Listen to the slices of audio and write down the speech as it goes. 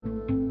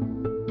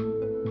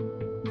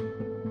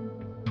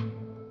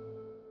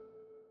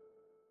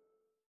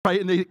right?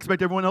 And they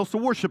expect everyone else to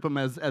worship them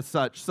as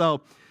such.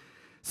 So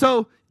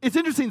it's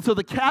interesting. So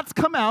the cats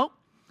come out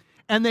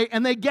and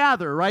they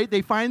gather, right?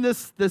 They find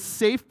this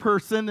safe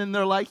person and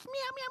they're like, meow,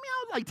 meow,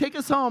 meow, like take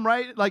us home,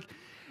 right? Like,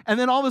 and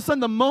then all of a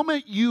sudden, the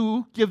moment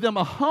you give them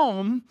a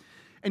home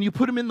and you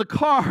put them in the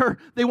car,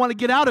 they want to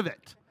get out of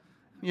it.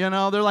 You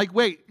know, they're like,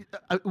 wait,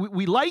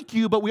 we like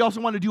you, but we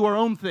also want to do our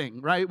own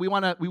thing, right?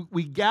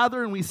 We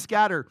gather and we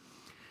scatter.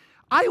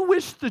 I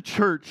wish the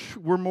church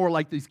were more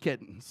like these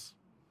kittens,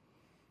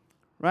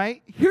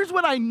 right? Here's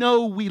what I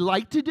know we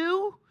like to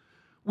do.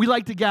 We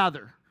like to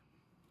gather.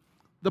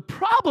 The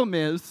problem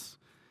is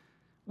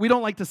we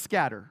don't like to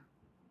scatter.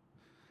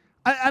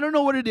 I don't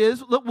know what it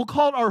is. We'll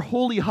call it our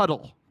holy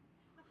huddle.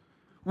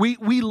 We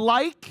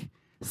like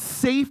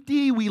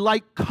safety. We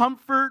like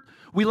comfort.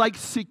 We like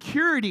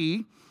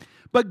security.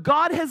 But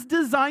God has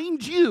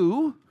designed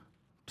you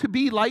to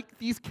be like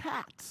these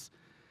cats.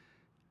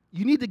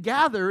 You need to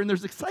gather, and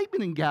there's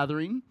excitement in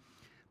gathering,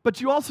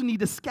 but you also need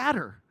to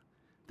scatter.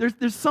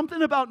 There's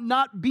something about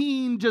not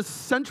being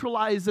just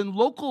centralized and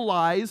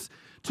localized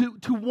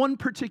to one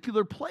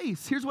particular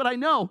place. Here's what I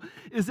know,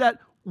 is that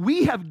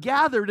we have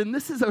gathered, and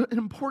this is an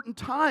important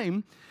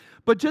time,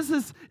 but just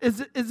as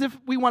if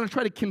we want to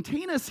try to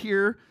contain us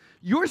here,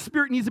 your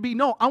spirit needs to be,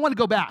 no, I want to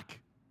go back.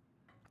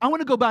 I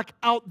want to go back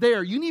out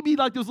there. You need to be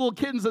like those little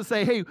kittens that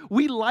say, hey,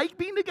 we like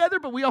being together,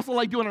 but we also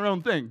like doing our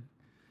own thing.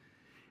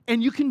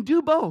 And you can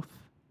do both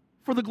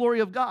for the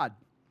glory of God.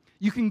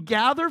 You can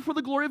gather for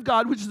the glory of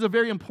God, which is a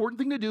very important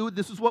thing to do.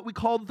 This is what we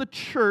call the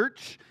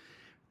church.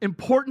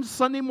 Important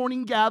Sunday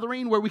morning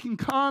gathering where we can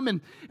come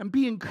and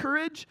be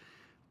encouraged.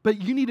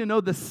 But you need to know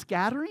the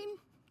scattering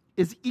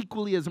is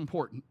equally as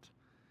important.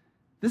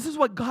 This is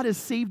what God has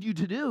saved you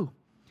to do.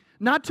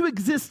 Not to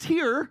exist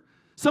here.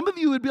 Some of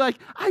you would be like,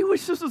 I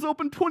wish this was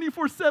open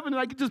 24/7 and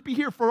I could just be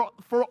here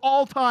for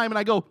all time. And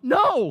I go,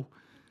 no.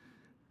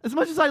 As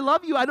much as I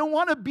love you, I don't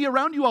want to be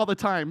around you all the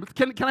time.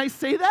 Can I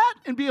say that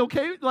and be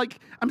okay? Like,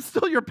 I'm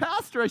still your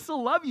pastor. I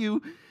still love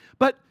you.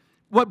 But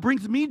what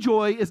brings me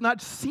joy is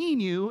not seeing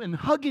you and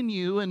hugging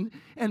you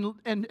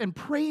and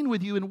praying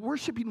with you and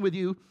worshiping with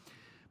you.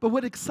 But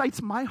what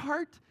excites my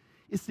heart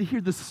is to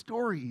hear the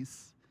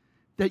stories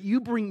that you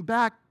bring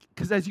back,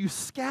 because as you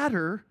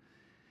scatter,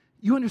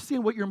 you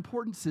understand what your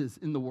importance is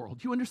in the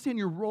world. You understand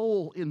your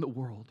role in the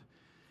world.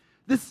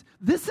 This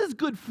is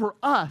good for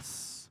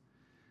us,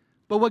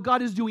 but what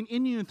God is doing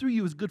in you and through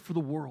you is good for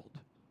the world.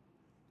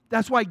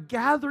 That's why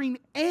gathering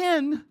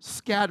and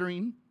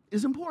scattering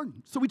is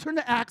important. So we turn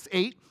to Acts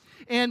 8,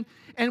 and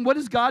what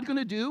is God going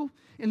to do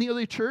in the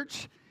early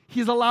church?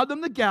 He's allowed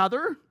them to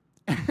gather,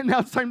 and now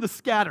it's time to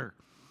scatter.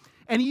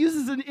 And he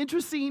uses an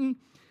interesting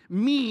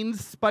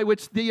means by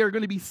which they are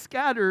going to be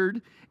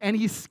scattered, and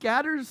he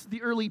scatters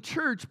the early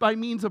church by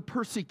means of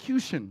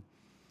persecution.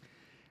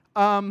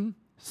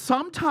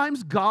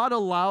 Sometimes God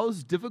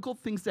allows difficult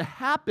things to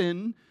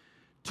happen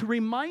to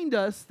remind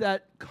us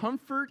that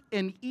comfort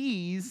and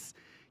ease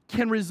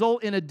can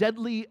result in a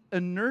deadly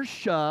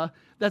inertia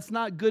that's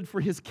not good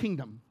for his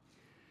kingdom.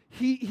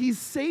 He's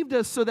saved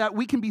us so that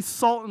we can be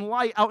salt and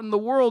light out in the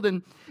world,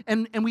 and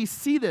we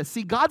see this.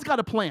 See, God's got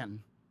a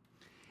plan.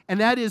 And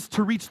that is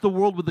to reach the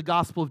world with the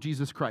gospel of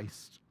Jesus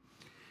Christ.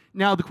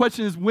 Now, the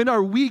question is, when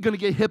are we going to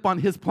get hip on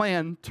his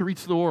plan to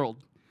reach the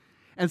world?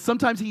 And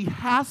sometimes he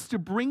has to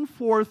bring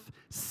forth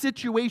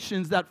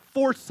situations that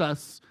force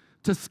us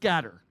to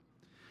scatter.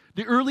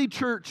 The early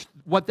church,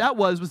 what that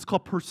was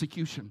called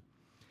persecution.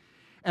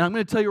 And I'm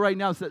going to tell you right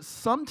now is that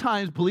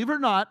sometimes, believe it or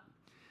not,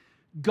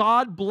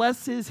 God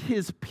blesses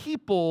his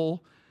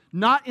people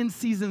not in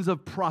seasons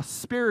of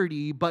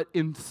prosperity, but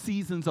in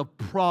seasons of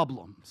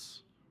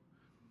problems.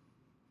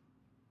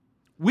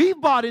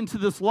 We've bought into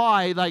this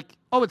lie like,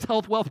 oh, it's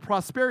health, wealth,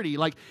 prosperity.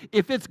 Like,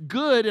 if it's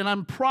good and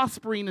I'm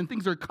prospering and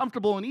things are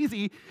comfortable and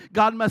easy,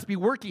 God must be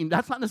working.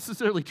 That's not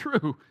necessarily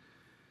true.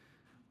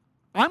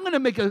 I'm going to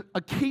make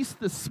a case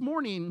this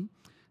morning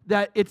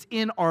that it's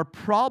in our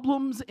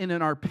problems and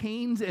in our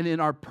pains and in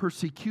our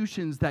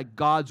persecutions that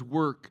God's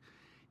work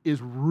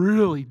is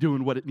really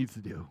doing what it needs to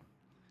do.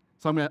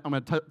 So I'm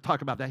going to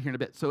talk about that here in a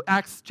bit. So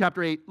Acts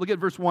chapter 8, look at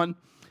verse 1.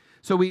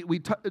 So we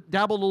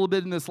dabbled a little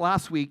bit in this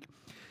last week.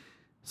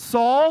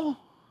 Saul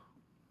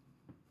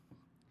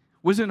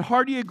was in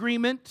hearty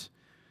agreement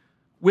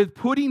with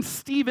putting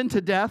Stephen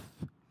to death.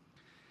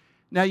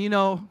 Now, you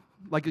know,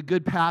 like a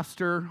good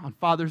pastor on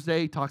Father's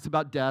Day talks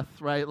about death,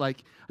 right?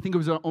 Like, I think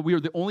we were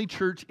the only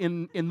church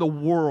in the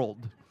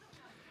world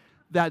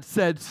that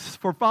said,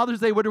 for Father's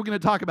Day, what are we going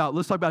to talk about?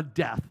 Let's talk about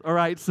death, all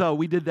right? So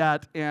we did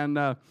that,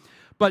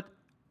 but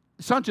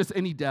it's not just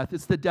any death.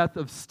 It's the death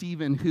of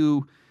Stephen,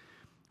 who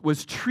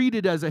was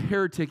treated as a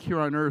heretic here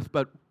on earth,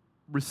 but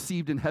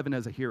received in heaven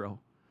as a hero,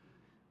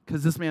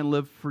 because this man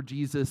lived for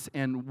Jesus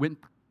and went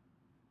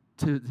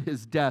to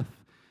his death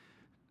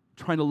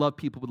trying to love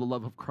people with the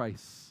love of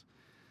Christ.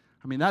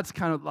 I mean, that's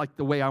kind of like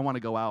the way I want to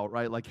go out,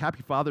 right? Like,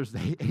 happy Father's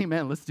Day.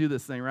 Amen. Let's do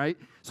this thing, right?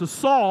 So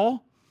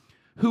Saul,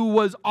 who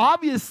was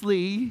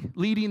obviously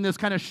leading this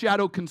kind of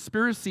shadow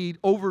conspiracy,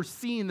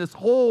 overseeing this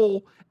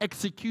whole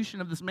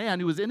execution of this man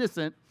who was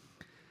innocent,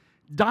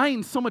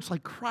 dying so much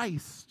like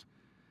Christ.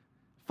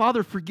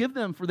 Father, forgive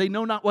them, for they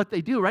know not what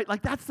they do, right?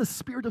 Like that's the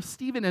spirit of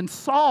Stephen. And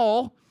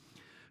Saul,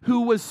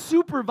 who was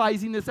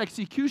supervising this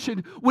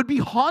execution, would be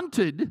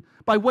haunted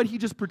by what he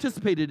just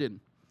participated in.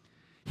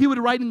 He would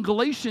write in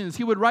Galatians,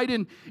 he would write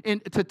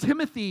to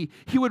Timothy,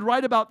 he would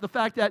write about the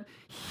fact that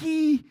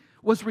he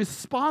was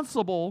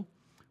responsible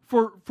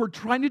for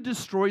trying to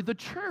destroy the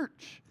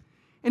church.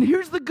 And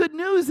here's the good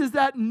news is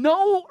that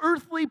no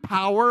earthly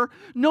power,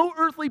 no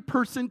earthly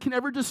person can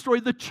ever destroy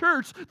the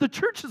church. The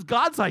church is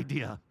God's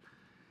idea.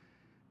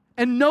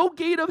 And no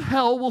gate of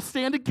hell will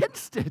stand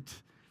against it.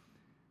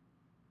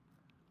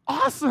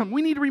 Awesome.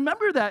 We need to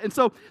remember that. And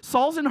so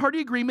Saul's in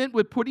hearty agreement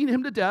with putting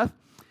him to death.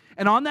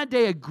 And on that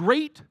day, a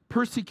great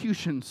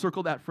persecution,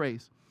 circle that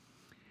phrase,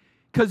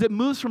 because it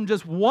moves from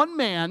just one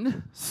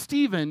man,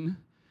 Stephen,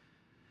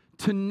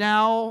 to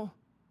now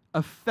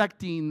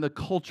affecting the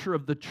culture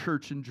of the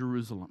church in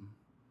Jerusalem.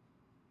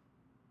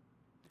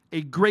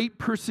 A great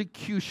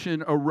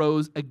persecution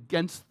arose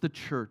against the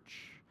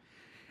church,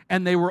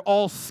 and they were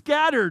all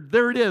scattered.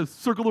 There it is.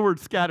 Circle the word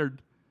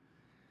scattered.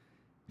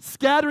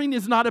 Scattering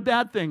is not a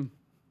bad thing.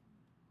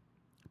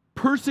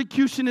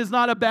 Persecution is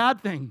not a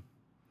bad thing.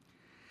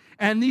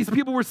 And these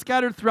people were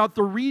scattered throughout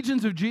the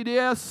regions of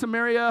Judea,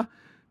 Samaria,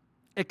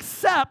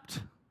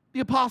 except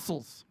the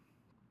apostles.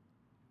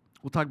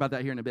 We'll talk about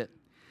that here in a bit.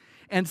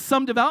 And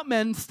some devout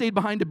men stayed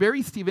behind to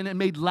bury Stephen and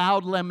made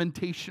loud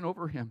lamentation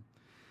over him.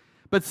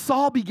 But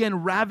Saul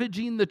began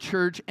ravaging the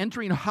church,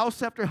 entering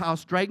house after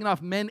house, dragging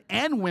off men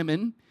and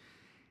women,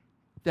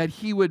 that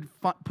he would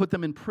put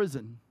them in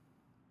prison.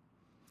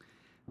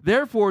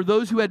 Therefore,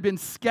 those who had been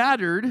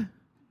scattered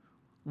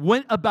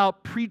went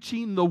about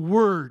preaching the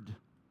word.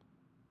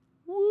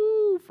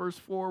 Woo, verse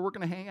 4, we're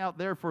going to hang out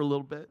there for a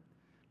little bit.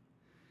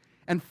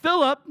 And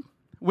Philip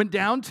went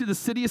down to the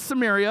city of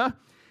Samaria,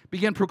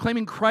 began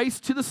proclaiming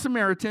Christ to the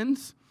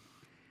Samaritans,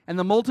 and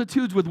the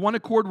multitudes with one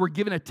accord were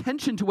given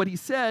attention to what he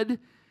said,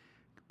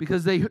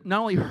 because they not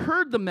only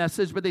heard the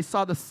message, but they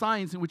saw the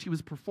signs in which he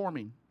was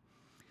performing.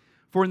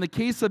 For in the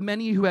case of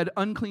many who had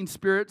unclean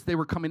spirits, they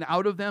were coming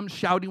out of them,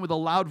 shouting with a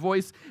loud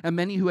voice, and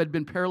many who had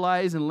been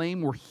paralyzed and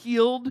lame were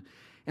healed,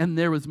 and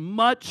there was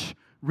much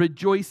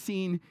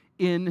rejoicing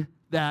in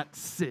that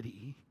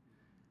city.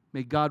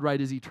 May God write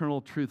his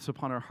eternal truths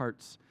upon our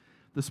hearts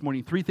this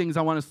morning. 3 things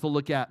I want us to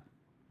look at,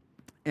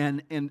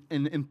 and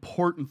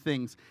important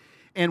things.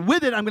 And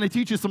with it, I'm going to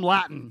teach you some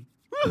Latin.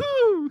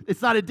 Woohoo!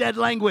 It's not a dead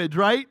language,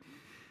 right?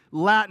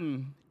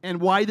 Latin.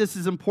 And why this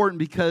is important,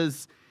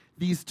 because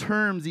these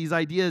terms, these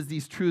ideas,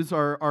 these truths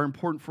are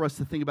important for us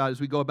to think about as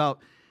we go about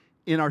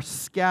in our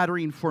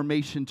scattering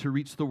formation to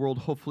reach the world,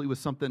 hopefully with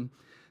something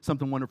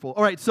wonderful.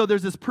 All right, so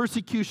there's this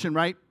persecution,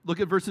 right? Look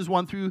at verses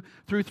 1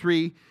 through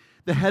 3.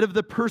 The head of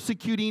the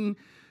persecuting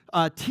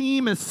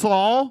team is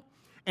Saul,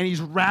 and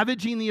he's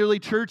ravaging the early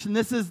church. And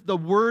this is the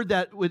word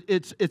that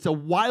it's a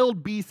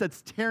wild beast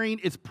that's tearing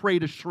its prey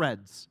to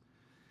shreds.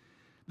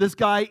 This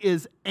guy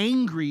is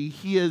angry.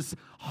 He is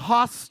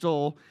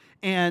hostile.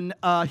 And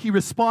he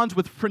responds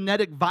with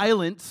frenetic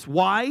violence.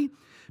 Why?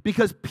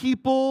 Because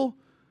people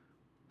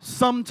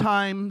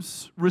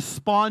sometimes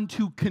respond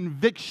to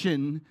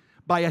conviction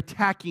by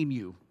attacking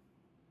you.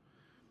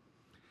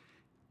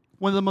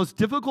 One of the most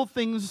difficult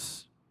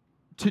things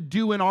to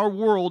do in our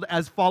world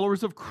as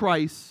followers of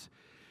Christ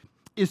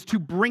is to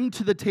bring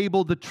to the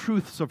table the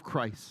truths of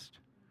Christ.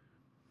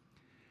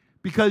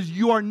 Because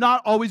you are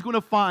not always going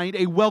to find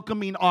a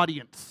welcoming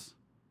audience.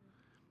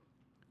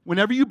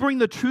 Whenever you bring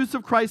the truths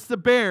of Christ to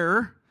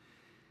bear,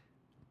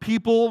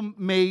 people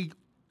may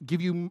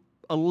give you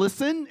a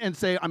listen and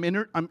say,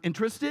 I'm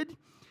interested.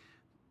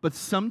 But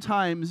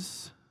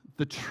sometimes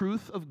the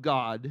truth of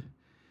God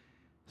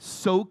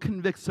so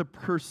convicts a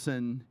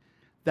person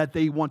that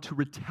they want to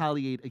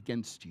retaliate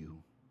against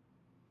you.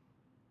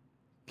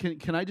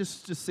 Can I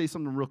just say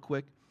something real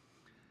quick?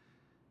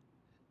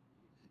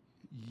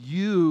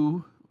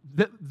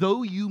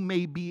 Though you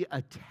may be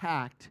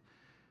attacked,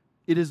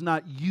 it is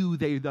not you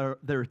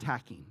they're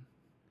attacking.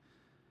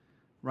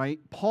 Right?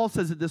 Paul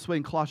says it this way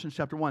in Colossians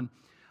chapter 1.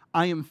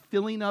 I am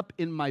filling up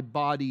in my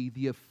body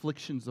the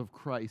afflictions of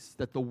Christ,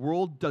 that the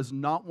world does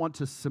not want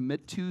to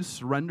submit to,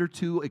 surrender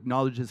to,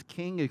 acknowledge as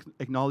King,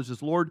 acknowledge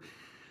as Lord.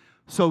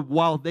 So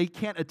while they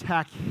can't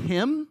attack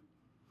him,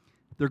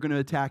 they're going to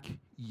attack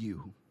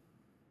you.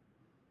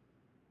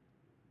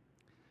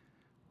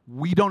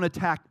 We don't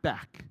attack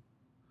back.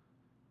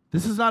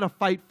 This is not a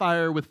fight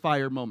fire with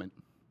fire moment.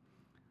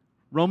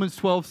 Romans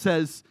 12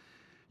 says,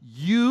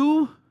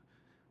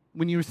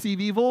 when you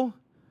receive evil,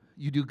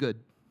 you do good.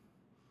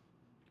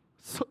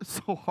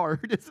 So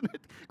hard, isn't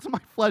it? Because my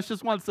flesh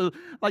just wants to,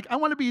 I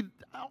want to be,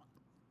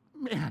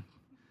 man.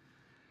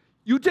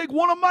 You take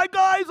one of my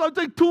guys, I'll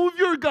take 2 of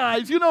your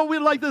guys. We're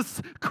like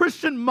this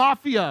Christian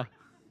mafia.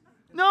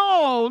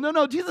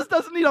 No. Jesus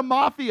doesn't need a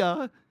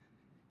mafia.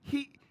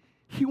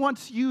 He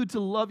wants you to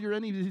love your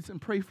enemies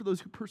and pray for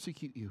those who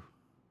persecute you.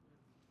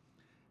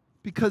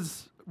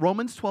 Because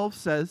Romans 12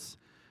 says,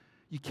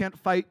 you can't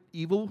fight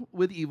evil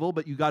with evil,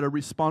 but you got to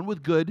respond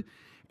with good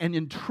and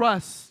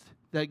entrust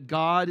that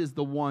God is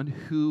the one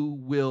who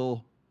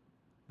will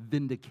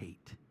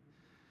vindicate.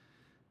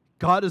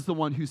 God is the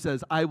one who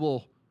says, I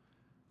will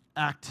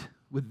act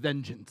with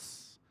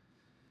vengeance.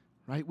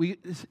 Right?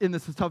 In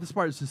this, the toughest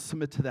part is to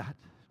submit to that.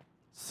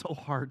 So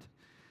hard.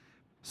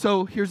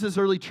 So here's this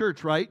early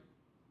church, right?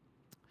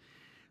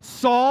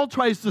 Saul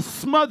tries to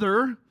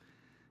smother.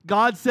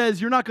 God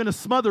says, you're not going to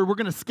smother, we're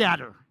going to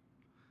scatter.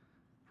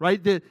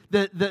 Right?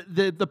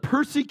 The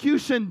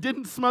persecution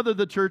didn't smother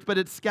the church, but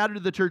it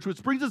scattered the church,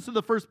 which brings us to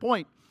the first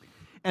point.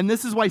 And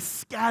this is why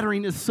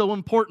scattering is so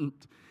important.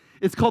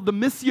 It's called the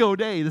Missio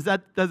Dei. Does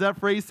that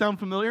phrase sound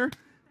familiar?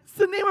 It's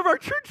the name of our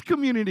church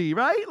community,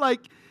 right?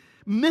 Like,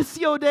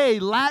 Missio Dei,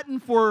 Latin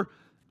for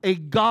a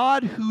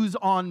God who's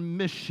on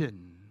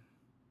mission.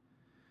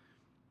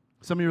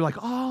 Some of you are like,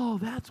 oh,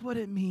 that's what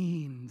it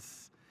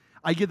means.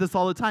 I get this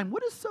all the time.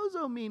 What does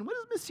sozo mean? What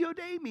does Missio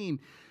Dei mean?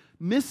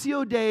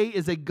 Missio Dei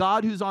is a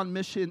God who's on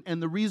mission,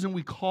 and the reason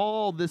we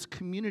call this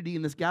community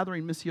and this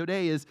gathering Missio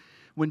Dei is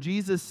when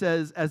Jesus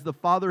says, as the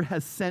Father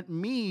has sent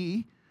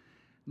me,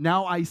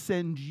 now I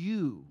send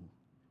you.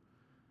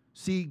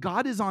 See,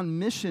 God is on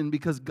mission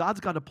because God's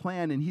got a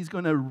plan, and he's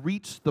going to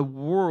reach the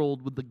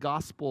world with the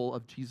gospel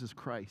of Jesus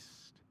Christ.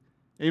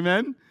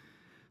 Amen?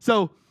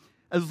 So,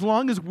 as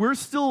long as we're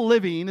still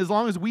living, as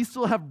long as we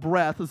still have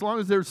breath, as long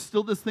as there's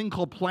still this thing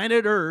called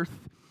planet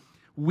Earth,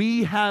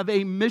 we have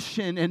a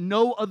mission, and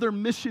no other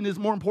mission is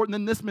more important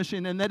than this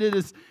mission, and that it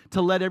is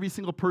to let every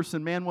single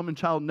person, man, woman,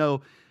 child,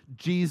 know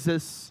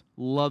Jesus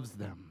loves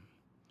them.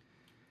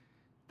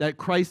 That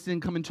Christ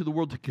didn't come into the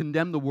world to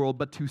condemn the world,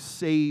 but to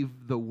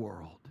save the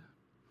world.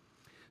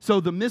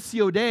 So the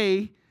Missio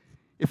Dei,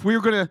 if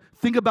we're going to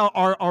think about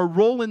our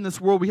role in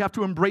this world, we have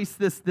to embrace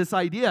this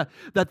idea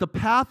that the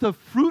path of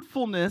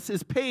fruitfulness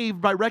is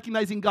paved by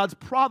recognizing God's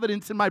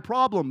providence in my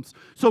problems.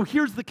 So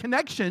here's the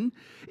connection,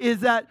 is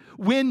that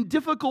when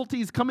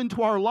difficulties come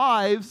into our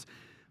lives,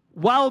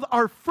 while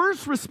our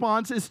first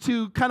response is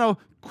to kind of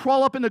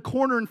crawl up in a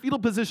corner in fetal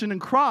position and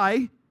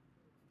cry,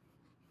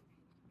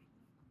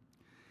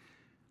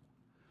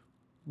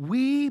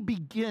 we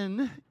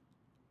begin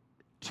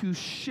to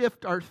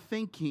shift our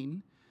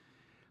thinking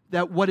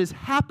that what is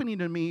happening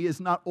to me is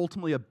not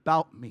ultimately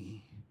about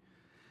me.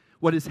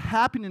 What is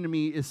happening to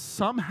me is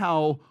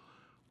somehow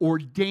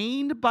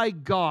ordained by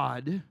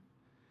God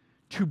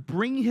to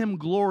bring him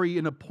glory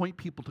and appoint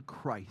people to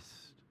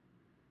Christ.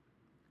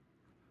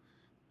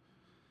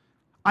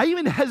 I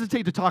even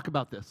hesitate to talk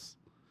about this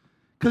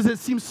because it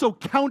seems so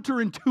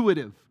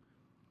counterintuitive.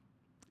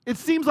 It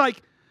seems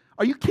like,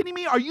 are you kidding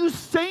me? Are you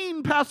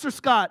saying, Pastor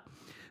Scott,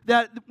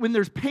 that when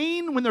there's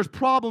pain, when there's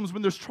problems,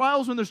 when there's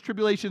trials, when there's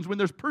tribulations, when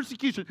there's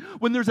persecution,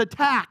 when there's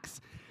attacks,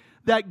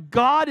 that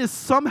God is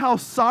somehow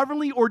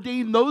sovereignly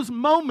ordained those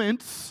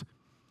moments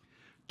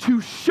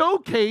to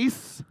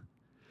showcase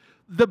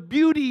the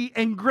beauty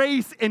and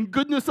grace and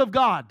goodness of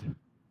God?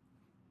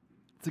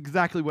 That's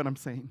exactly what I'm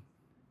saying.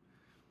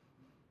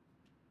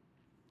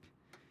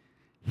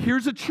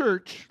 Here's a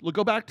church. We'll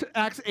go back to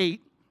Acts 8.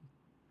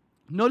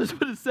 Notice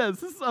what it says.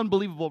 This is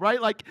unbelievable,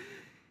 right? Like,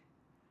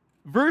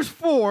 verse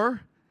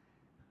 4,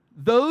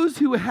 those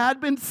who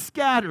had been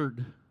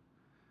scattered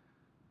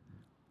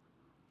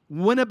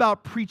went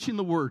about preaching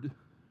the word.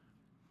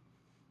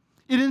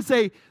 It didn't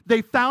say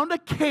they found a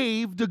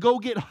cave to go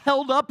get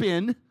held up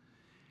in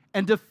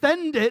and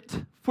defend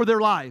it for their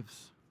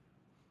lives.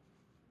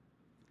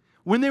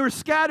 When they were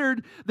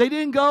scattered, they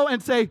didn't go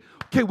and say,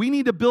 okay, we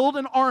need to build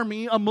an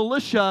army, a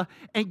militia,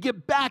 and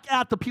get back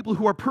at the people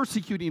who are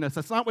persecuting us.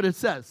 That's not what it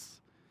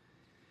says.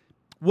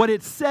 What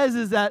it says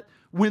is that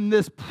when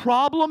this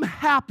problem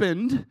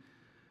happened,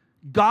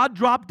 God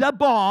dropped a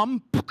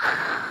bomb,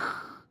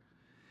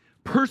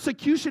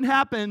 persecution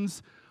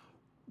happens,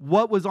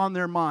 what was on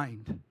their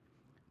mind?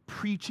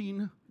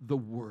 Preaching the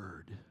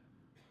word.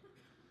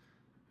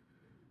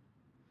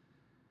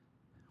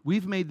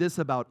 We've made this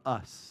about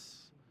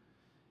us,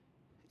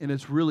 and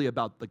it's really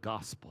about the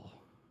gospel.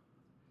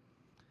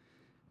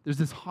 There's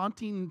this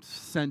haunting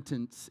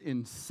sentence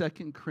in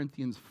 2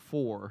 Corinthians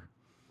 4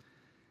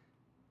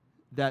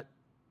 that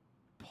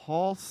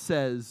Paul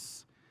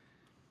says,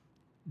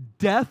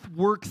 death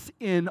works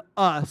in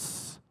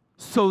us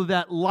so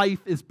that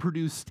life is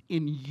produced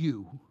in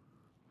you.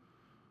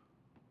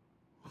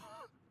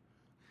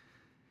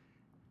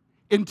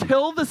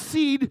 Until the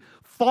seed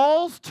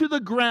falls to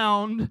the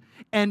ground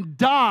and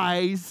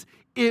dies,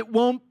 it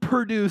won't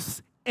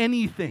produce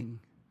anything.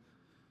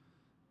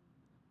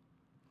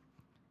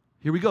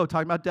 Here we go,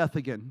 talking about death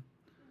again.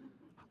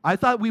 I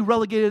thought we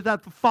relegated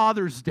that to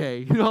Father's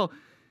Day.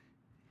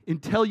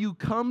 Until you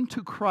come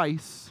to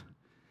Christ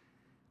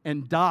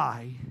and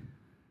die,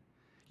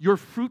 your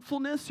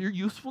fruitfulness, your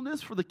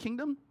usefulness for the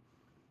kingdom,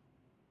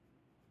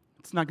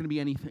 it's not going to be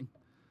anything.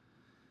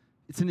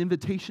 It's an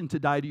invitation to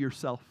die to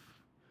yourself.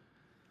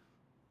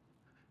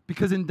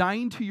 Because in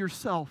dying to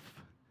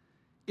yourself,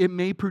 it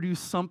may produce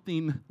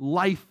something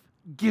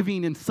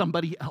life-giving in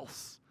somebody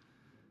else.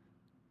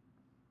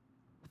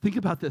 Think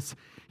about this.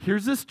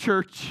 Here's this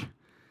church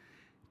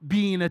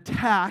being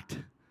attacked,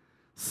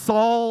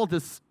 Saul,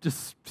 this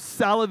just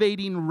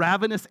salivating,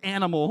 ravenous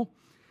animal,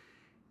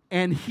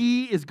 and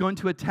he is going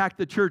to attack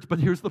the church. But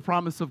here's the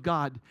promise of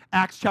God.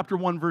 Acts chapter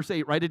 1, verse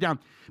 8. Write it down.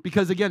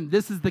 Because again,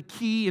 this is the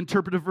key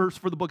interpretive verse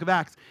for the book of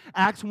Acts.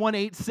 Acts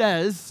 1:8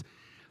 says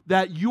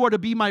that you are to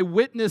be my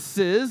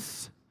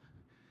witnesses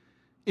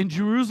in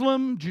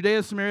Jerusalem,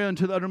 Judea, Samaria, and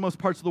to the uttermost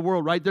parts of the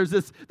world, right? There's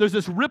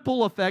this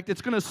ripple effect.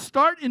 It's going to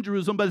start in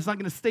Jerusalem, but it's not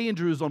going to stay in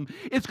Jerusalem.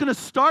 It's going to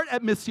start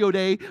at Missio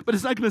Dei, but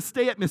it's not going to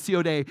stay at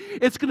Missio Dei.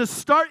 It's going to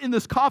start in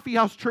this coffee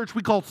house church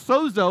we call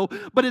Sozo,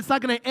 but it's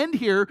not going to end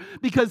here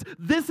because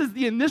this is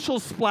the initial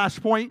splash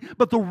point,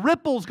 but the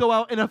ripples go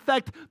out and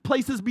affect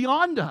places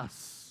beyond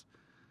us.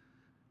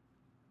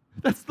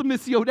 That's the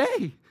Missio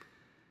Dei.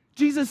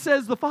 Jesus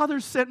says, the Father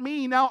sent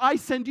me, now I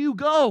send you,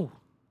 go.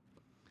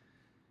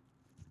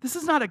 This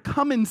is not a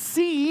come and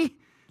see.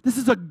 This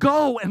is a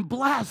go and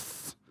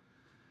bless.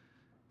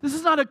 This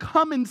is not a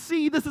come and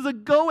see. This is a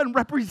go and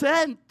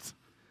represent.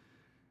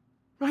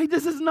 Right?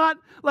 This is not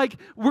like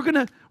we're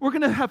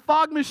gonna have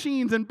fog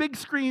machines and big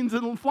screens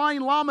and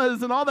flying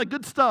llamas and all that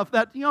good stuff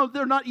that,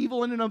 they're not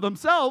evil in and of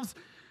themselves.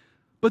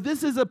 But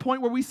this is a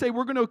point where we say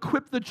we're going to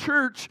equip the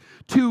church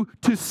to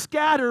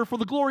scatter for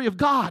the glory of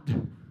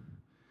God.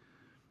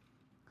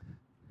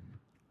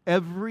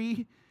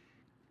 Every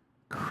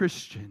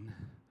Christian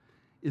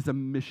is a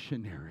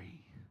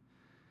missionary.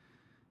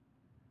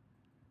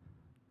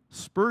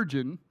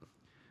 Spurgeon,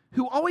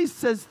 who always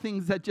says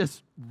things that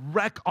just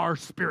wreck our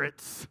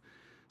spirits.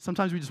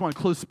 Sometimes we just want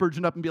to close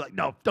Spurgeon up and be like,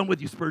 no, done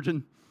with you,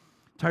 Spurgeon.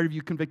 Tired of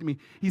you convicting me.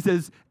 He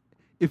says,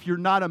 if you're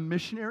not a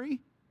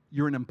missionary,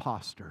 you're an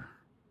imposter.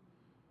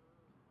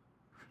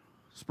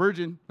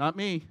 Spurgeon, not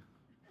me.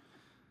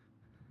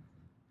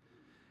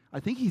 I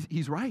think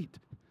he's right.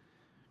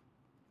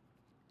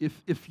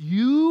 If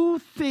you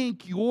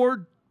think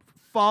your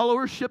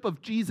followership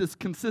of Jesus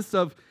consists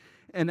of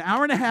an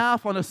hour and a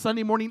half on a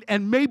Sunday morning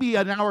and maybe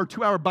an hour or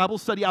 2-hour Bible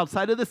study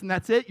outside of this, and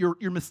that's it,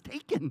 you're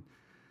mistaken.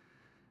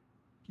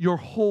 Your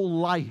whole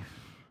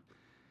life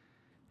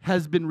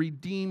has been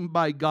redeemed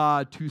by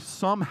God to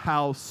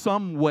somehow,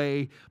 some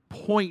way,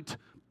 point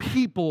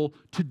people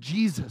to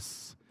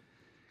Jesus.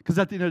 Because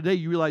at the end of the day,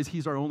 you realize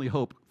he's our only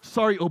hope.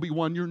 Sorry,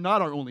 Obi-Wan, you're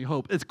not our only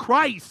hope. It's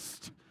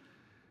Christ.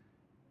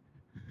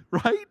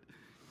 Right?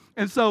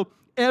 And so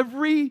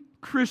every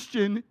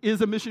Christian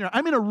is a missionary.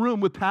 I'm in a room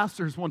with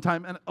pastors one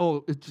time, and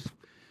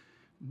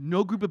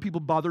no group of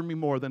people bother me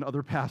more than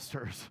other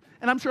pastors.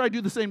 And I'm sure I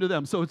do the same to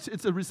them, so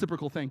it's a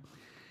reciprocal thing.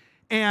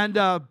 And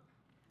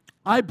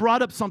I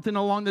brought up something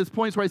along those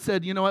points where I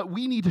said, you know what,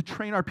 we need to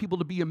train our people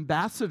to be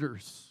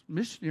ambassadors,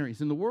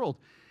 missionaries in the world.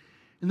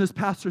 And this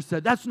pastor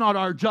said, that's not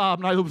our job.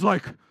 And I was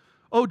like,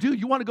 oh, dude,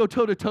 you want to go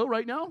toe-to-toe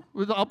right now?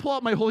 I'll pull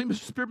out my Holy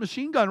Spirit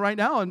machine gun right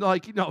now. And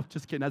no,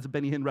 just kidding. That's a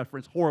Benny Hinn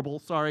reference. Horrible,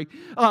 sorry.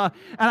 And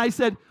I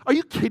said, are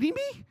you kidding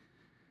me?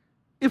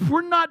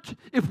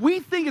 If we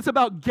think it's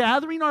about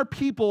gathering our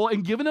people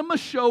and giving them a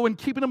show and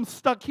keeping them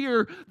stuck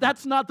here,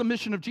 that's not the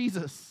mission of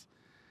Jesus.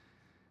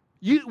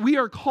 We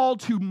are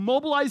called to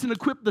mobilize and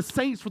equip the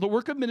saints for the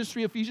work of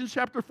ministry, Ephesians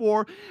chapter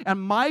 4. And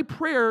my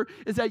prayer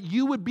is that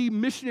you would be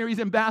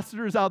missionaries,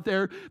 ambassadors out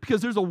there,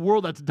 because there's a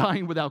world that's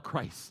dying without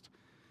Christ.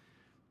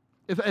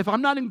 If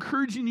I'm not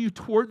encouraging you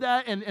toward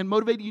that and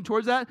motivating you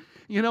towards that,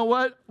 you know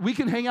what? We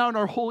can hang out in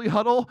our holy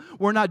huddle.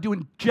 We're not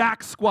doing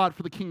jack squat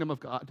for the kingdom of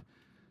God.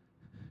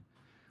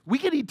 We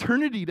get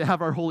eternity to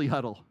have our holy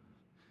huddle.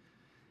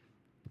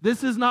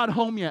 This is not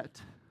home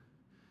yet.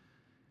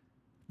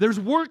 There's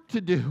work to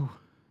do.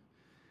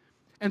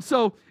 And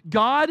so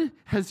God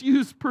has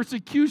used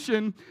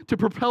persecution to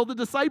propel the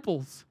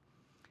disciples.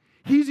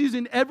 He's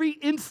using every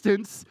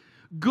instance,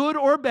 good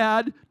or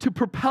bad, to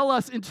propel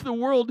us into the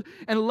world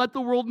and let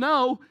the world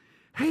know,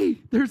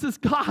 hey, there's this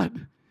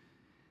God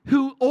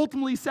who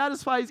ultimately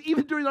satisfies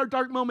even during our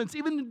dark moments,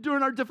 even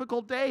during our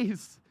difficult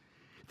days.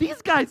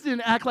 These guys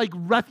didn't act like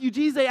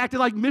refugees. They acted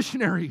like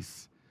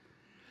missionaries.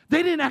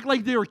 They didn't act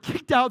like they were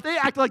kicked out. They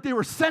acted like they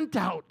were sent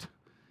out.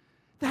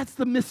 That's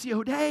the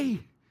Missio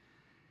Dei.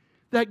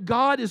 That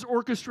God is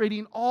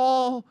orchestrating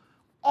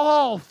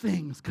all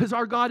things, because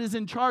our God is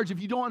in charge.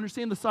 If you don't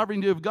understand the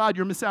sovereignty of God,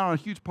 you're missing out on a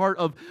huge part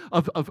of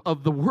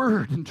the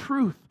word and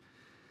truth.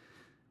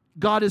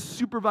 God is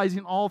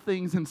supervising all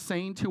things and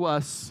saying to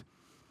us,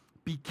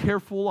 be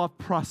careful of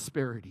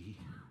prosperity.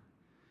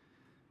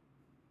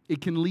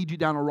 It can lead you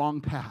down a wrong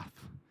path.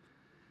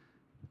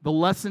 The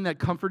lesson that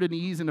comfort and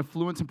ease and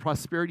affluence and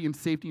prosperity and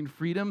safety and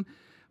freedom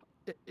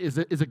is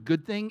a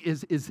good thing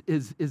is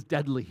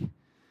deadly.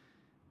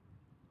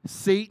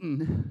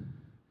 Satan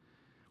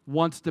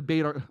wants to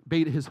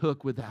bait his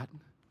hook with that.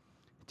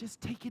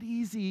 Just take it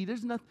easy.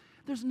 There's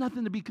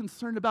nothing to be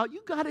concerned about.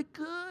 You got it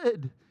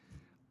good.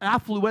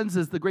 Affluenza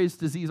is the greatest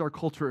disease our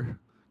culture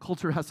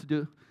has to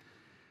do.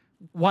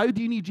 Why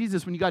do you need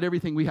Jesus when you got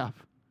everything we have?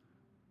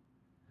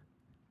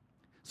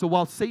 So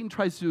while Satan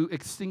tries to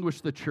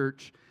extinguish the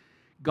church,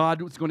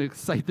 God is going to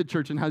excite the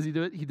church. And how does he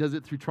do it? He does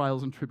it through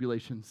trials and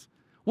tribulations.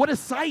 What a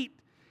sight.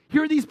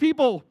 Here are these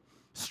people.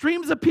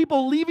 Streams of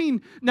people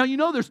leaving.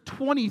 Now, there's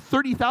 20,000,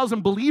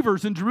 30,000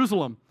 believers in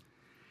Jerusalem.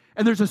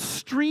 And there's a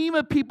stream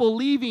of people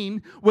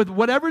leaving with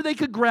whatever they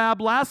could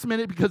grab last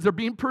minute because they're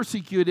being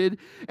persecuted,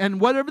 and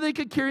whatever they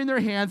could carry in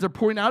their hands. They're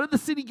pouring out of the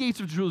city gates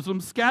of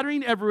Jerusalem,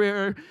 scattering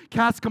everywhere,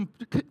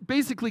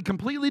 basically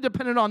completely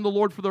dependent on the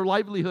Lord for their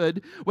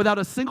livelihood, without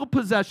a single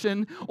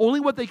possession, only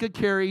what they could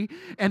carry.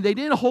 And they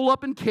didn't hole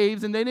up in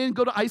caves, and they didn't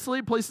go to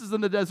isolated places in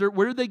the desert.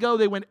 Where did they go?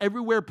 They went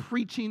everywhere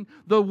preaching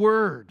the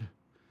word.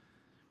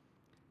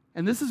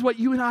 And this is what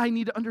you and I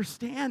need to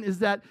understand, is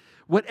that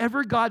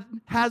whatever God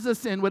has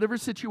us in, whatever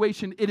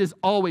situation, it is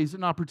always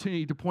an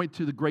opportunity to point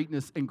to the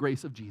greatness and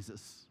grace of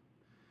Jesus.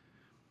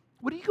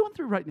 What are you going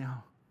through right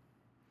now?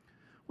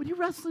 What are you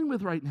wrestling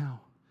with right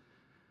now?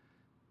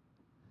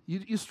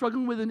 You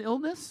struggling with an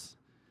illness?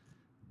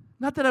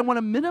 Not that I want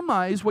to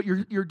minimize what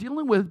you're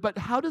dealing with, but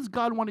how does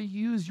God want to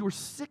use your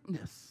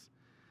sickness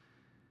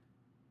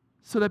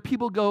so that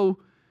people go,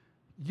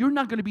 you're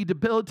not going to be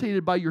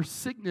debilitated by your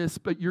sickness,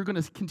 but you're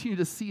going to continue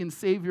to see and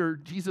Savior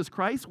Jesus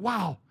Christ?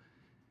 Wow.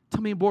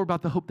 Tell me more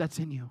about the hope that's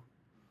in you.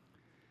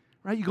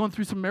 Right? You're going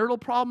through some marital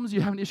problems.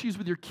 You're having issues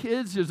with your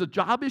kids. There's a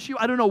job issue.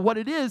 I don't know what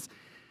it is.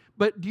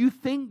 But do you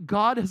think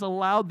God has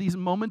allowed these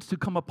moments to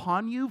come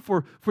upon you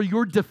for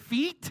your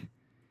defeat?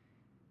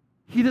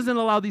 He doesn't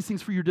allow these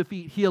things for your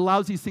defeat. He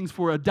allows these things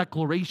for a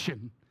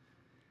declaration.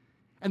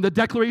 And the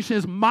declaration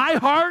is, my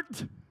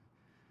heart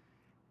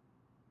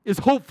is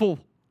hopeful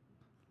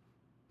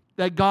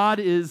that God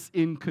is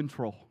in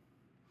control.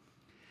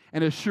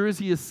 And as sure as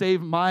He has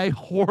saved my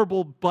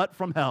horrible butt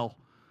from hell,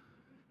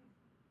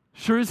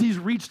 sure as He's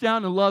reached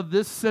down and loved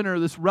this sinner,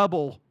 this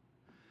rebel,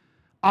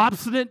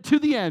 obstinate to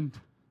the end,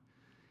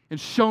 and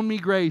shown me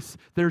grace,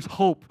 there's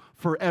hope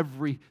for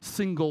every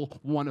single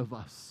one of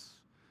us.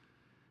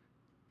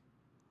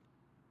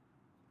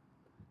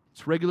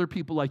 It's regular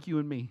people like you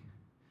and me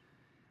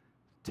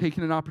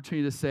taking an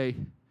opportunity to say,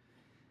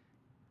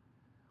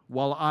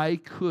 while I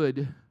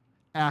could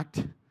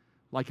act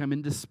like I'm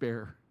in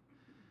despair,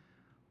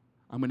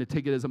 I'm going to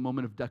take it as a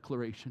moment of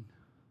declaration.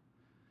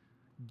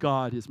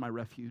 God is my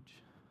refuge.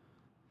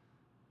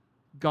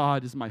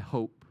 God is my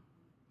hope.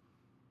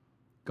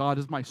 God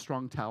is my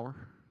strong tower.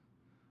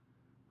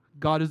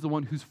 God is the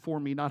one who's for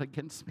me, not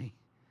against me.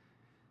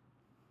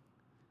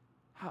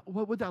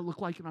 What would that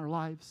look like in our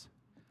lives?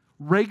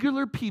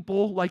 Regular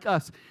people like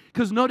us.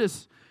 Because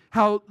notice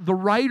how the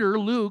writer,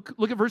 Luke,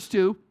 look at verse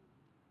 2.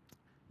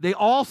 They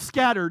all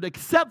scattered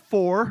except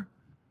for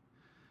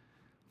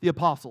the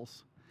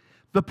apostles.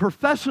 The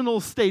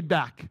professionals stayed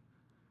back,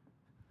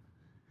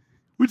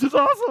 which is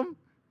awesome.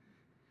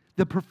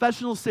 The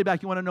professionals stayed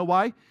back. You want to know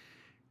why?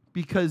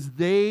 Because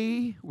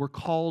they were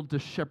called to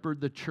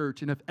shepherd the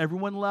church. And if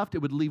everyone left, it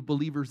would leave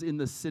believers in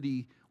the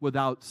city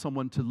without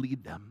someone to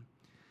lead them.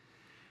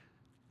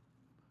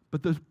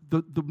 But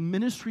the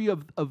ministry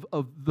of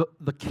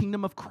the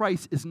kingdom of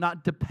Christ is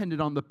not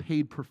dependent on the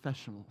paid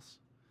professionals.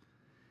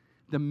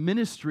 The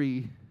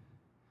ministry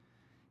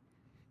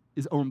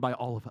is owned by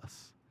all of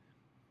us.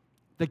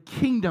 The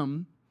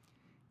kingdom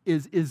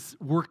is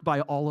worked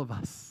by all of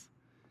us.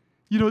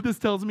 You know what this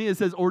tells me? It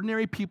says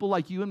ordinary people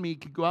like you and me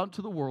could go out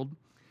into the world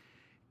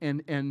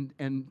and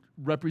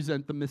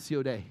represent the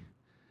Missio Dei.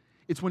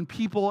 It's when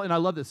people, and I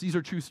love this, these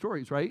are true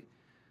stories, right?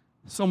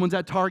 Someone's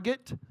at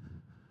Target.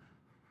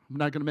 I'm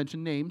not going to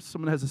mention names.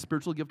 Someone has a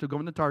spiritual gift of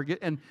going to Target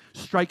and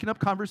striking up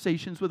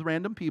conversations with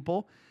random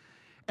people.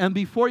 And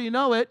before you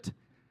know it,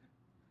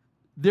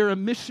 they're a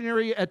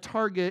missionary at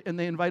Target and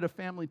they invite a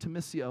family to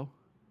Missio.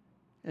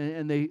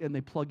 And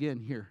they plug in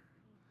here.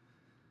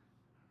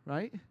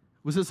 Right?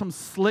 Was it some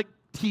slick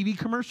TV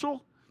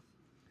commercial?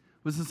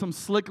 Was it some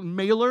slick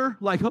mailer?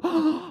 Like,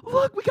 oh,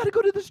 look, we got to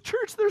go to this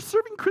church. They're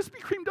serving Krispy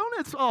Kreme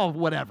donuts. Oh,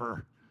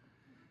 whatever.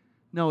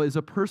 No, is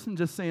a person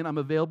just saying, I'm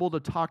available to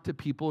talk to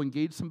people,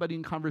 engage somebody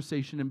in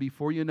conversation, and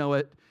before you know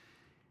it,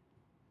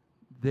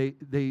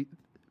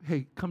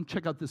 hey, come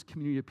check out this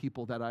community of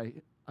people that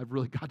I've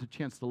really got a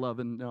chance to love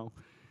and know.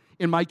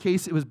 In my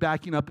case, it was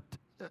backing up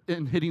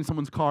and hitting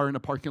someone's car in a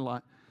parking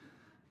lot.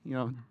 You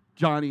know,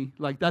 Johnny,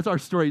 like that's our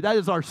story. That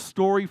is our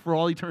story for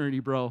all eternity,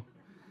 bro.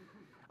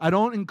 I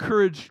don't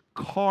encourage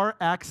car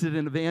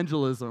accident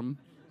evangelism.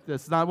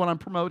 That's not what I'm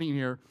promoting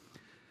here.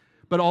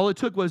 But all it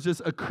took was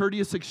just a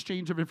courteous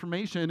exchange of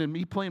information and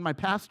me playing my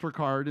pastor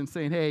card and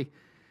saying, hey,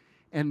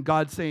 and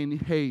God saying,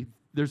 hey,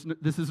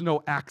 this is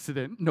no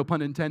accident, no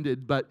pun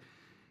intended, but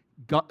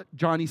God,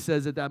 Johnny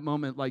says at that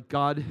moment, like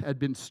God had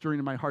been stirring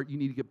in my heart, you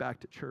need to get back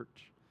to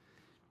church.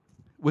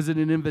 Was it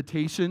an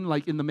invitation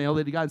like in the mail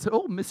that he got and said,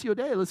 oh, Missio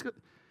Dei, let's go.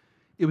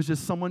 It was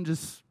just someone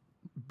just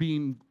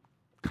being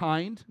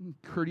kind and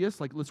courteous,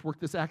 like let's work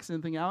this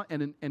accident thing out,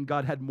 and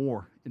God had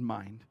more in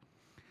mind.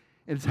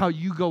 And it's how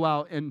you go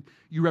out and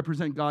you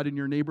represent God in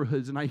your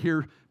neighborhoods. And I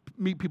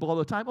meet people all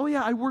the time, oh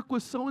yeah, I work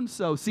with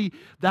so-and-so. See,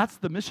 that's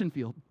the mission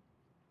field.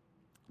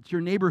 It's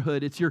your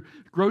neighborhood, it's your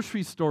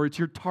grocery store, it's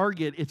your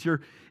Target, it's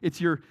your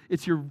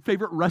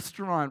favorite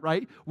restaurant,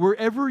 right?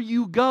 Wherever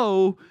you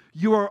go,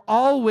 you are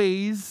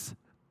always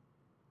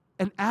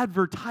an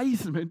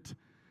advertisement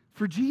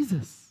for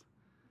Jesus.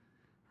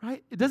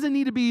 right? It doesn't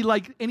need to be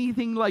like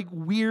anything like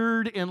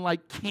weird and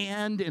like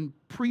canned and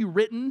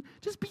pre-written.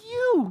 Just be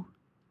you.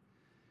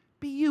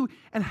 Be you.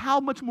 And how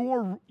much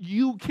more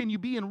you can you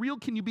be and real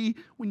can you be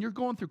when you're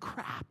going through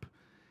crap?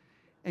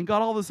 And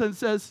God all of a sudden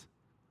says,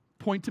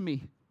 point to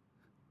me.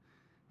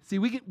 See,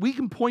 we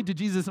can point to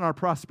Jesus in our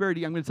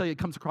prosperity. I'm going to tell you, it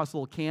comes across a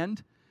little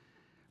canned.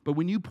 But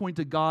when you point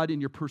to God in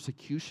your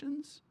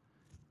persecutions,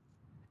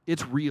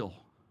 it's real.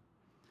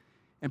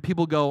 And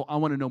people go, I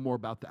want to know more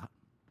about that.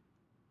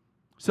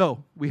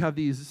 So we have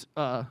these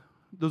those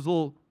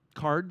little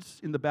cards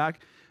in the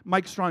back.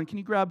 Mike Strawn, can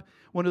you grab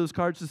one of those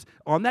cards? Just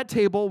on that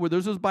table where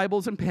there's those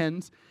Bibles and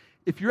pens.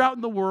 If you're out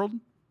in the world,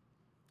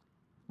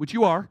 which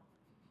you are,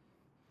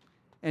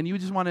 and you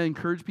just want to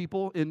encourage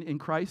people in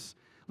Christ,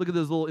 look at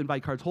those little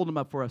invite cards. Hold them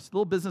up for us.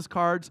 Little business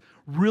cards,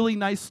 really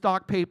nice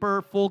stock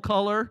paper, full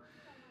color.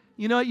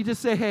 You know what? You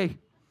just say, hey,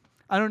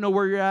 I don't know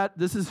where you're at.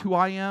 This is who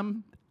I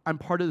am. I'm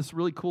part of this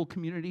really cool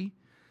community.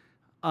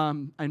 I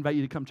invite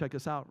you to come check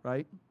us out,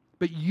 right?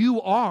 But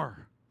you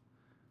are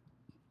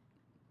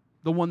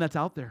the one that's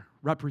out there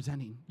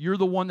representing. You're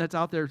the one that's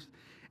out there.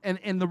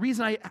 And the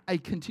reason I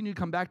continue to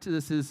come back to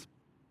this is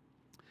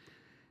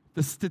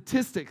the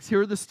statistics.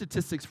 Here are the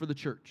statistics for the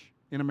church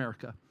in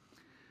America.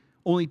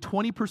 Only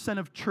 20%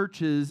 of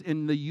churches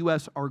in the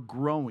U.S. are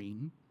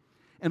growing,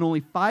 and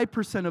only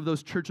 5% of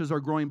those churches are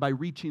growing by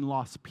reaching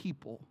lost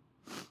people,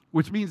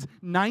 which means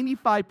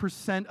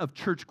 95% of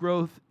church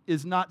growth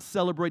is not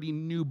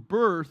celebrating new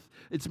birth.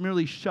 It's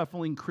merely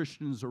shuffling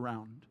Christians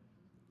around.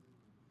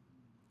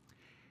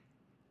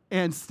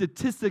 And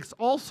statistics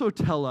also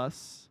tell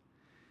us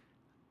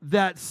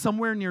that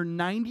somewhere near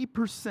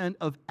 90%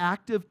 of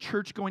active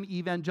church-going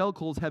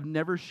evangelicals have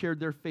never shared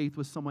their faith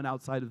with someone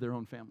outside of their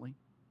own family.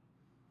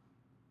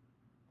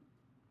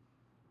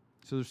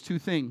 So there's two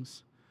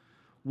things.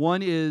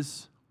 One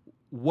is,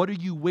 what are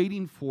you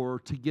waiting for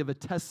to give a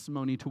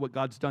testimony to what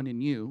God's done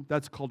in you?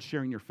 That's called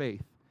sharing your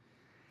faith.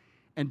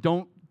 And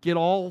don't get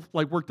all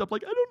like worked up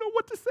like, I don't know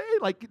what to say.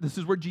 Like this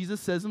is where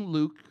Jesus says in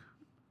Luke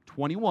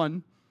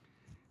 21,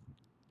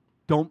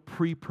 don't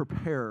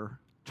pre-prepare.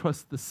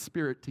 Trust the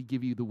Spirit to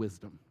give you the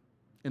wisdom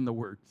in the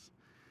words.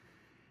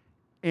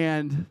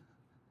 And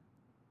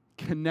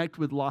connect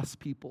with lost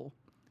people.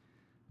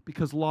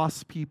 Because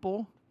lost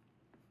people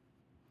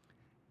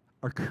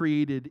are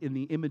created in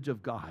the image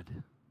of God.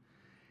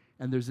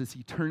 And there's this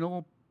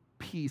eternal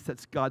peace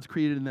that's God's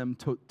created in them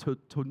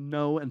to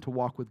know and to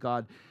walk with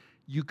God.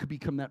 You could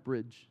become that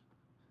bridge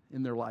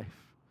in their life.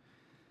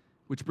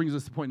 Which brings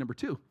us to point number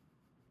 2.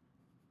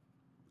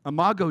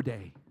 Imago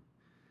Dei.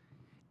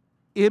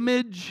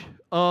 Image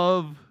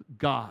of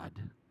God.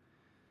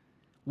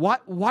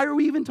 Why are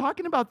we even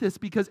talking about this?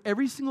 Because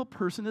every single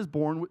person is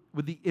born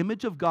with the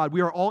image of God.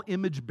 We are all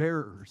image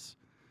bearers.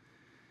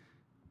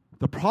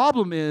 The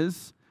problem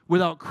is,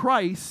 without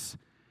Christ,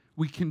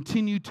 we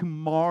continue to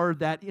mar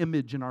that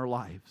image in our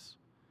lives.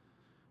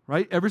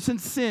 Right? Ever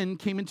since sin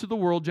came into the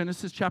world,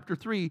 Genesis chapter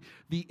 3,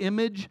 the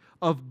image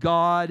of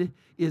God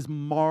is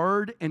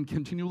marred and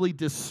continually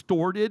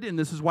distorted, and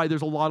this is why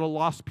there's a lot of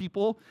lost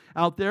people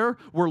out there.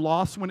 We're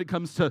lost when it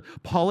comes to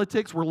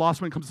politics. We're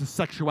lost when it comes to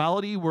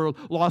sexuality. We're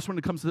lost when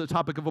it comes to the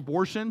topic of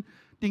abortion.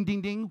 Ding,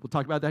 ding, ding. We'll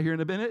talk about that here in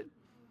a minute.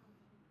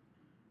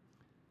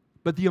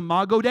 But the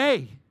Imago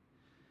Dei,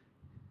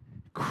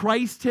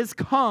 Christ has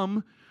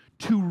come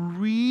to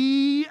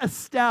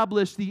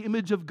reestablish the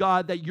image of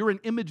God, that you're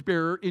an image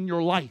bearer in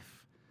your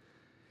life.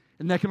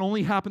 And that can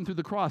only happen through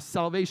the cross.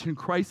 Salvation.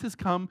 Christ has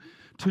come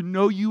to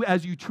know you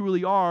as you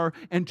truly are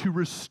and to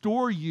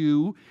restore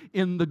you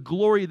in the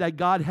glory that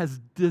God has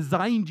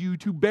designed you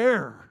to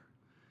bear.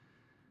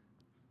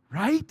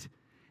 Right?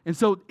 And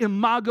so,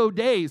 Imago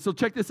Dei. So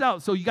check this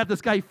out. So you got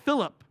this guy,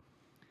 Philip,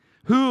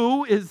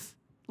 who is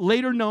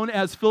later known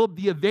as Philip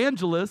the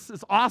Evangelist.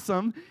 It's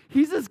awesome.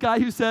 He's this guy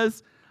who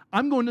says,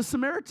 I'm going to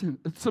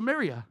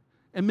Samaria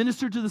and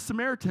minister to the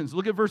Samaritans.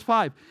 Look at verse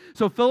 5.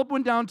 So Philip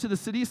went down to the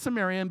city of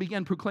Samaria and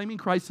began proclaiming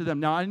Christ to them.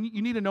 Now,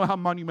 you need to know how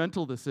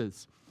monumental this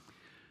is.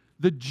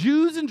 The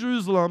Jews in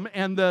Jerusalem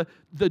and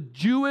the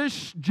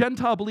Jewish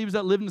Gentile believers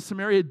that lived in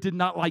Samaria did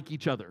not like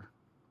each other.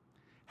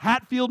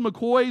 Hatfield,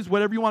 McCoys,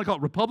 whatever you want to call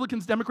it,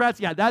 Republicans, Democrats,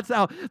 yeah, that's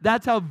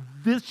how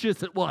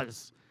vicious it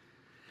was.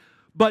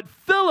 But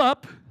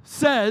Philip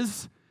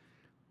says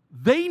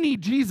they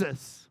need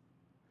Jesus.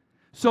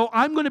 So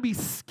I'm going to be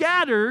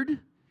scattered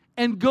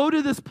and go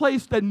to this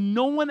place that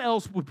no one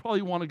else would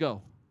probably want to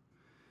go.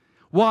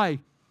 Why?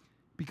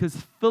 Because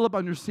Philip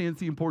understands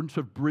the importance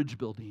of bridge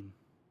building.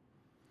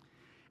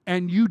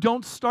 And you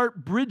don't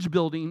start bridge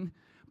building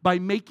by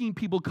making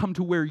people come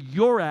to where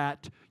you're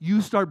at.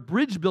 You start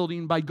bridge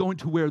building by going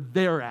to where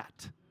they're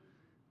at.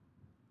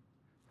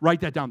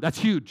 Write that down. That's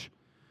huge.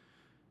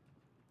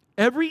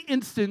 Every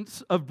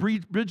instance of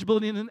bridge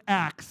building in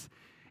Acts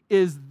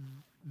is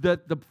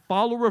that the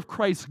follower of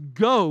Christ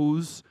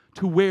goes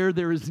to where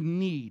there is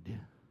need.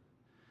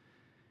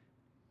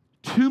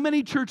 Too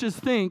many churches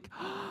think,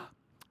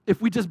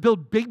 if we just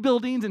build big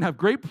buildings and have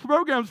great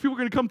programs, people are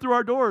going to come through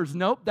our doors.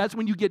 Nope, that's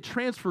when you get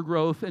transfer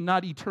growth and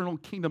not eternal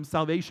kingdom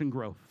salvation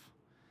growth.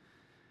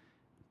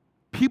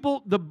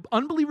 People, the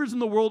unbelievers in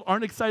the world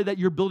aren't excited that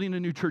you're building a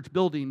new church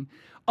building.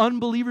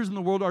 Unbelievers in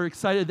the world are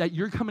excited that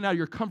you're coming out of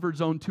your comfort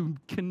zone to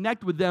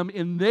connect with them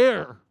in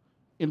their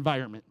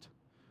environment,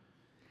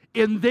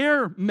 in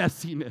their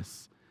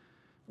messiness.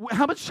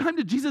 How much time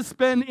did Jesus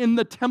spend in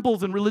the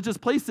temples and religious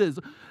places?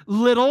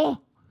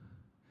 Little.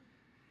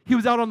 He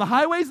was out on the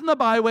highways and the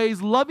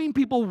byways, loving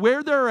people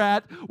where they're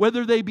at,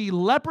 whether they be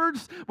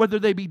lepers, whether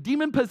they be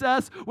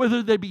demon-possessed,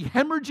 whether they be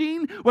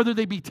hemorrhaging, whether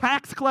they be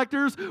tax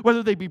collectors,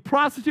 whether they be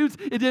prostitutes.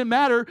 It didn't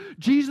matter.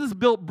 Jesus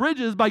built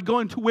bridges by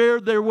going to where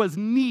there was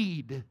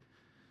need.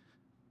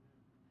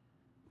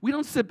 We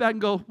don't sit back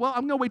and go, well,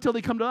 I'm going to wait till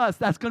they come to us.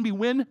 That's going to be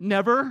when?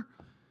 Never.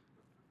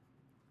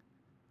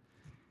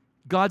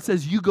 God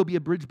says, you go be a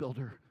bridge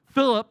builder.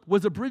 Philip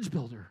was a bridge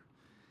builder.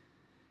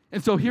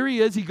 And so here he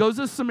is. He goes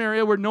to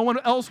Samaria where no one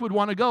else would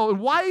want to go. And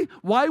why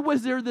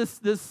was there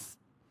this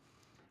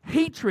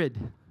hatred?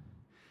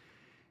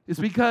 It's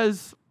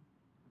because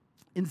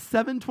in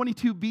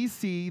 722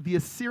 BC, the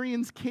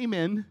Assyrians came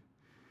in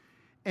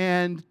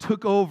and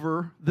took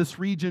over this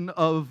region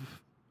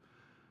of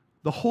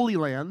the Holy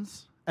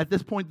Lands. At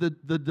this point,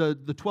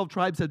 the 12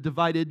 tribes had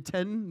divided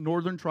 10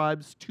 northern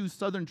tribes, 2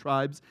 southern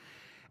tribes.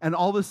 And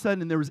all of a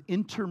sudden, there was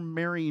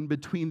intermarrying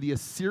between the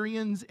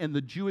Assyrians and the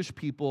Jewish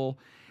people,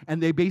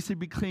 and they basically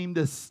became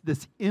this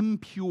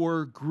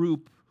impure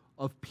group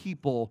of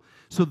people.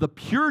 So the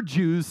pure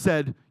Jews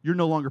said, you're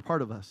no longer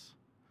part of us.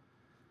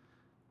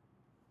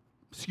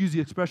 Excuse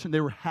the expression, they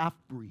were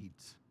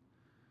half-breeds.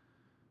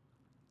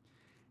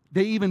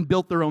 They even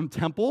built their own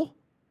temple.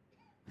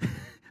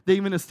 They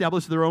even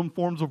established their own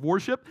forms of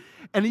worship.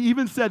 And he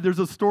even said there's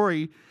a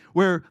story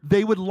where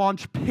they would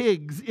launch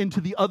pigs into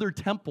the other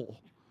temple.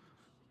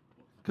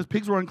 Because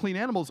pigs were unclean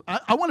animals.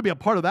 I want to be a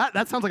part of that.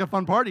 That sounds like a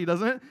fun party,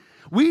 doesn't it?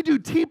 We do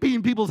teepee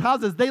in people's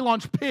houses. They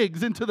launch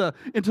pigs into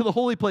the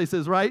holy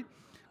places, right?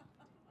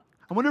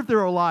 I wonder if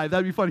they're alive.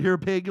 That'd be fun to hear a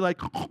pig like,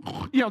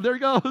 there he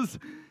goes.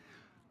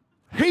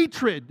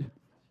 Hatred.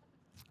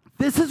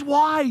 This is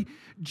why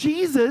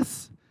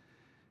Jesus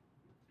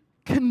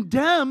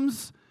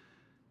condemns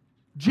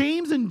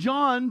James and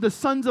John, the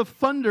sons of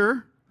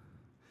thunder,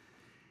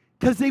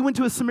 because they went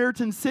to a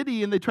Samaritan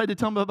city and they tried to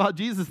tell them about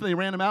Jesus and they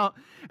ran him out.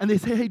 And they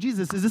say, hey,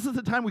 Jesus, is this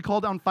the time we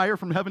call down fire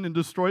from heaven and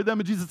destroy them?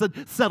 And Jesus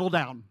said, settle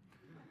down.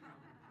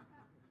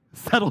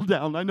 Settle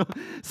down. I know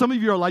some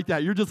of you are like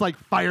that. You're just like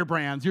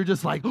firebrands. You're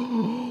just like,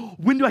 oh,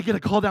 when do I get a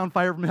call down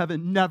fire from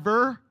heaven?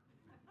 Never.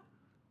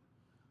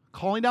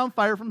 Calling down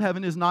fire from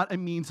heaven is not a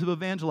means to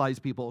evangelize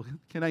people.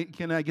 Can I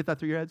get that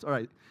through your heads? All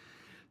right.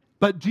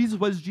 But Jesus,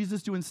 what does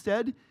Jesus do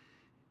instead?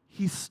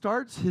 He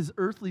starts his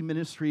earthly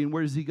ministry, and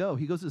where does he go?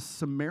 He goes to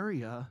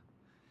Samaria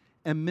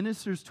and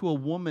ministers to a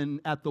woman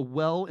at the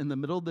well in the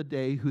middle of the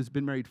day who's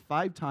been married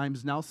 5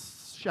 times, now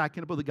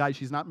shacking up with a guy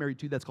she's not married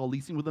to. That's called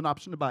leasing with an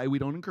option to buy. We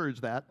don't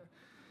encourage that.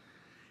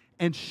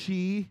 And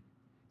she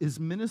is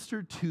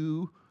ministered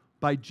to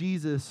by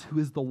Jesus, who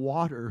is the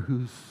water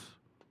who's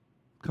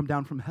come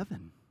down from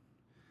heaven.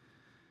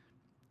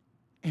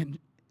 And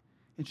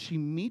she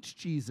meets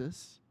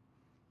Jesus.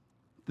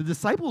 The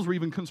disciples were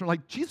even concerned,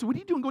 like, Jesus, what are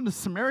you doing going to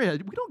Samaria?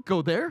 We don't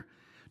go there.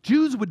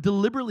 Jews would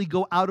deliberately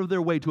go out of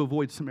their way to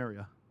avoid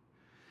Samaria.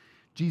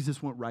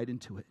 Jesus went right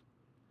into it.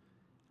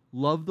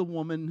 Loved the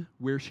woman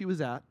where she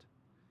was at.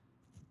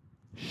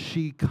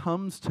 She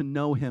comes to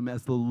know him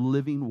as the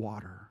living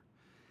water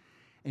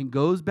and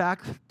goes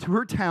back to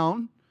her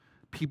town,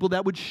 people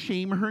that would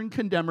shame her and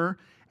condemn her,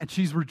 and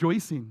she's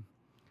rejoicing.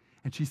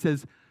 And she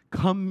says,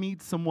 come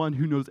meet someone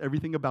who knows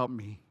everything about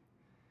me.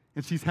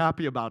 And she's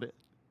happy about it.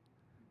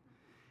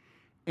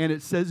 And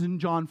it says in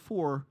John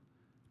 4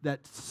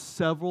 that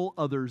several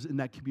others in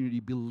that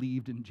community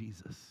believed in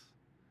Jesus.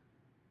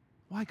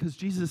 Why? Because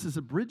Jesus is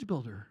a bridge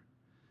builder.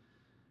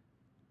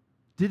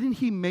 Didn't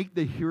he make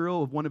the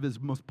hero of one of his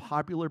most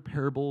popular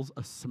parables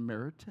a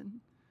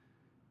Samaritan?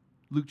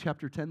 Luke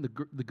chapter 10,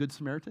 the Good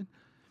Samaritan.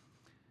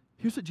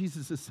 Here's what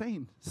Jesus is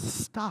saying.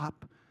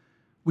 Stop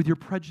with your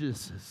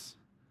prejudices.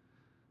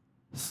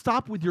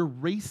 Stop with your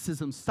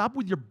racism. Stop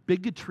with your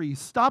bigotry.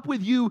 Stop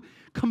with you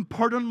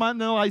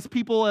compartmentalize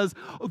people as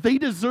they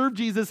deserve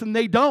Jesus and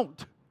they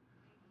don't.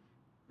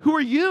 Who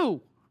are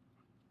you?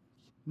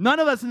 None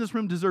of us in this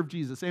room deserve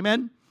Jesus.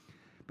 Amen?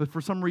 But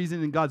for some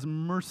reason, in God's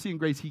mercy and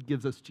grace, he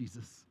gives us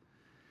Jesus.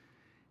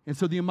 And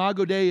so the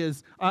Imago Dei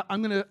is,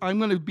 I'm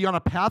gonna be on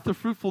a path of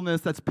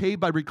fruitfulness that's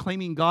paved by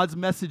reclaiming God's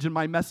message in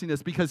my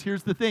messiness. Because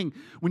here's the thing.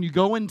 When you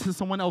go into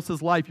someone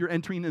else's life, you're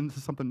entering into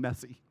something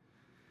messy.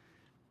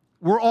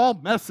 We're all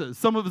messes.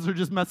 Some of us are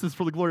just messes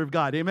for the glory of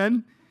God.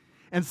 Amen?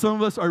 And some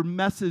of us are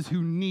messes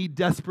who need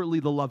desperately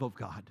the love of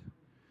God.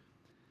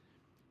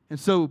 And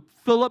so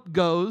Philip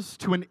goes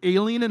to an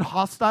alien and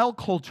hostile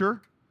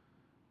culture.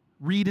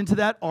 Read into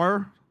that,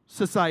 our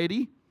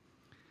society.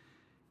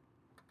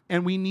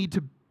 And we need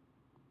to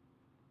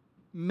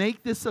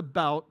make this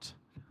about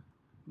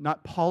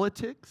not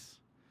politics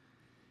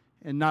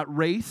and not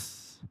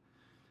race,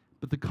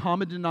 but the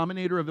common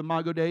denominator of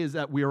Imago Dei is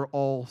that we are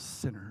all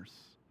sinners.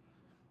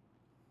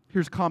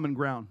 Here's common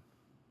ground.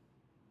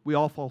 We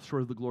all fall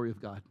short of the glory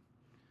of God.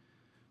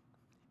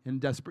 in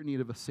desperate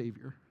need of a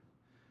Savior.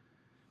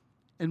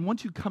 And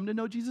once you come to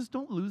know Jesus,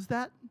 don't lose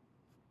that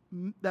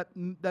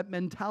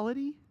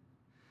mentality,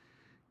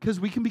 because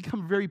we can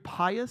become very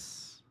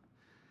pious.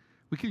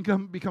 We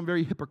can become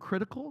very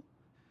hypocritical.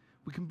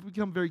 We can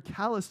become very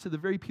callous to the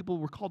very people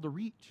we're called to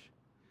reach.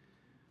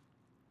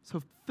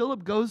 So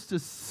Philip goes to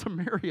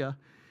Samaria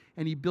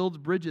and he builds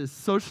bridges.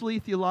 Socially,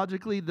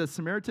 theologically, the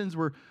Samaritans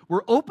were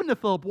open to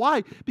Philip.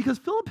 Why? Because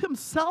Philip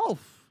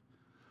himself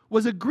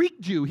was a Greek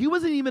Jew. He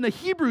wasn't even a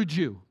Hebrew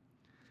Jew.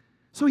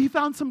 So he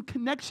found some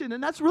connection,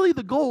 and that's really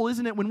the goal,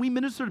 isn't it? When we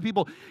minister to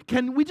people,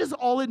 can we just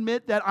all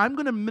admit that I'm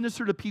going to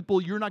minister to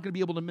people you're not going to be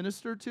able to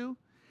minister to?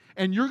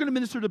 And you're going to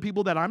minister to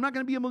people that I'm not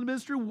going to be able to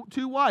minister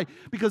to? Why?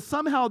 Because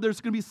somehow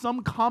there's going to be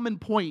some common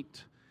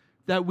point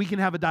that we can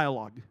have a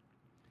dialogue.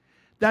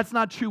 That's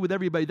not true with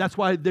everybody. That's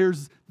why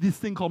there's this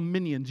thing called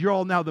minions. You're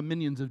all now the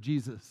minions of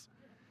Jesus.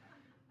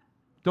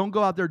 Don't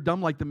go out there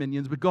dumb like the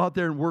minions, but go out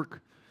there and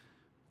work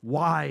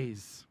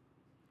wise.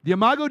 The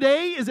Imago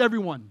Dei is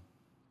everyone.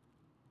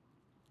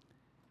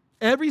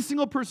 Every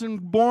single person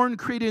born,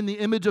 created in the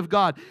image of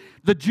God.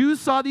 The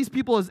Jews saw these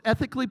people as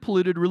ethically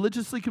polluted,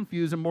 religiously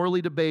confused, and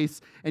morally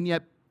debased, and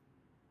yet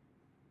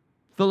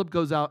Philip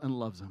goes out and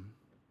loves them.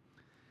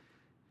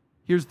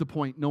 Here's the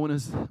point. No one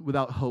is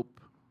without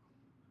hope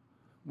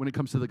when it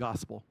comes to the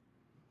gospel.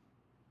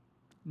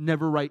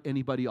 Never write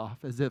anybody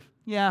off as if,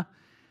 yeah,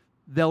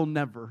 they'll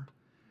never.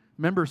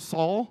 Remember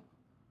Saul?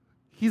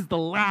 He's the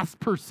last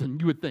person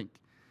you would think.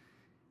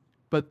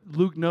 But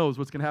Luke knows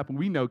what's going to happen.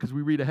 We know because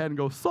we read ahead and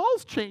go,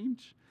 Saul's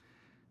changed.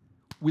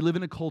 We live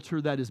in a culture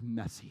that is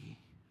messy.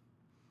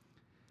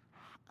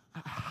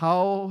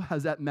 How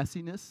has that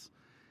messiness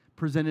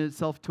presented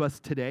itself to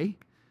us today?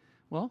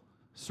 Well,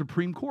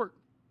 Supreme Court,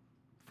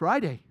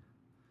 Friday,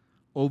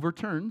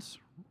 overturns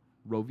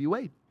Roe v.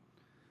 Wade.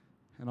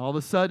 And all of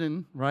a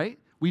sudden, right,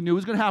 we knew it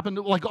was going to happen.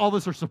 Like all of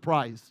us are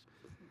surprised.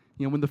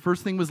 You know, when the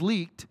first thing was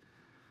leaked,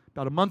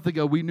 about a month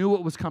ago, we knew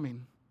what was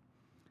coming.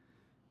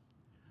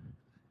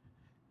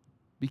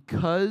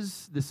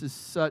 Because this is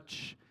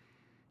such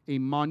a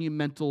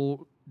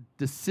monumental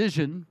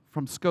decision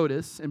from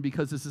SCOTUS, and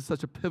because this is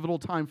such a pivotal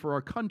time for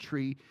our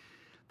country,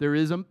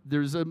 there's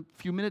a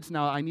few minutes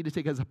now I need to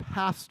take as a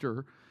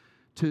pastor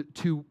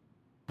to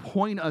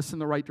point us in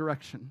the right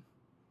direction.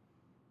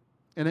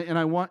 And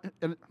I want,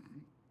 and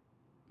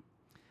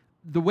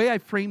the way I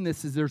frame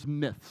this is there's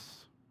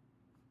myths.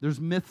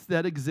 There's myths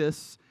that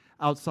exist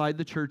outside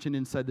the church and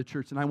inside the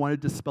church, and I want to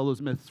dispel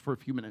those myths for a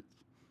few minutes.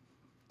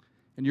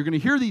 And you're going to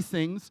hear these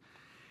things.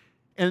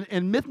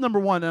 And myth number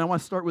one, and I want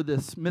to start with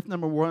this. Myth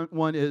number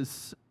one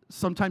is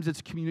sometimes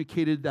it's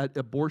communicated that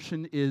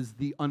abortion is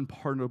the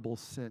unpardonable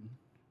sin.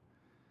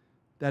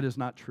 That is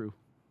not true.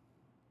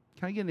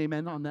 Can I get an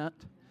amen on that?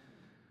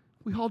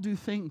 We all do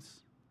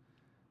things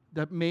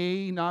that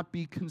may not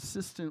be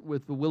consistent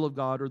with the will of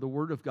God or the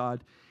word of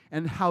God.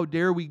 And how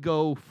dare we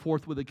go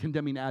forth with a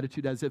condemning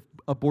attitude as if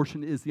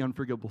abortion is the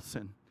unforgivable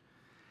sin.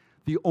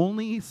 The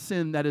only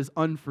sin that is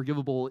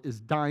unforgivable is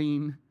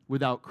dying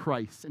without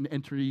Christ and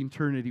entering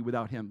eternity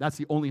without Him. That's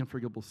the only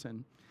unforgivable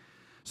sin.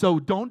 So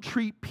don't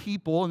treat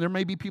people, and there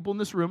may be people in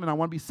this room, and I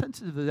want to be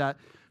sensitive to that,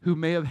 who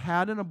may have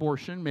had an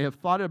abortion, may have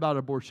thought about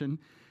abortion.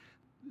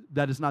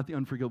 That is not the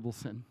unforgivable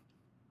sin.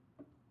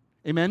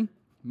 Amen?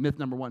 Myth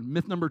number one.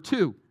 Myth number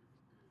two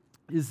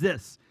is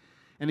this.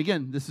 And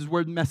again, this is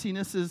where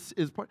messiness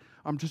is part.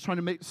 I'm just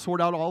trying to sort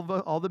out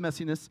all the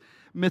messiness.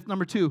 Myth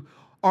number two.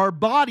 Our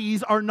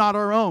bodies are not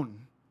our own.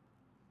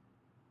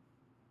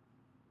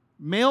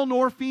 Male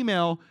nor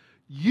female,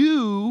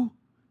 you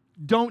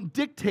don't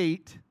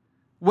dictate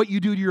what you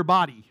do to your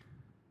body.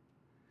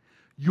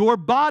 Your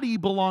body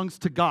belongs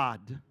to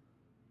God.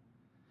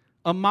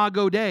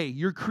 Imago Dei,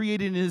 you're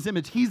created in His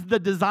image. He's the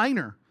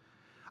designer.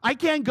 I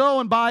can't go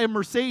and buy a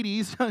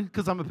Mercedes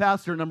because I'm a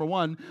pastor, number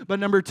one. But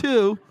number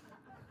two,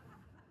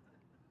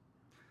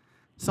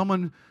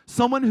 someone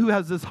who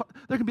has this, they're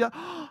going to be like,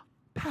 oh,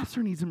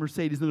 pastor needs a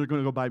Mercedes, and they're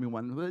going to go buy me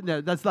one.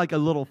 That's like a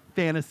little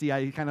fantasy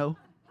I kind of,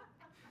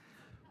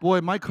 boy,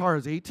 my car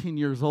is 18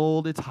 years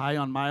old. It's high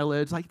on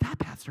mileage. Like, that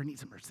pastor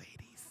needs a Mercedes.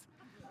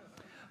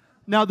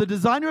 Now, the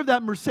designer of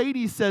that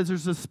Mercedes says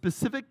there's a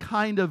specific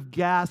kind of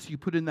gas you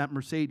put in that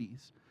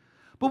Mercedes.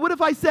 But what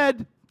if I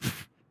said,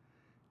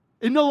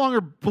 it no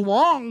longer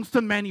belongs to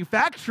the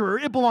manufacturer,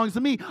 it belongs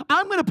to me.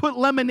 I'm going to put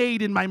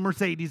lemonade in my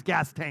Mercedes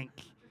gas tank.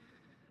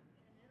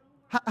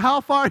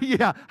 How far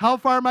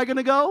am I going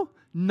to go?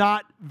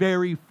 Not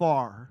very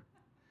far.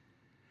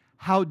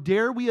 How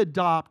dare we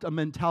adopt a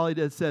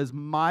mentality that says,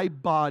 my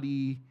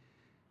body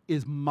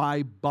is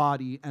my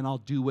body and I'll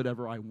do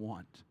whatever I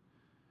want.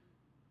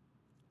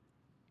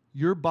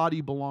 Your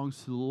body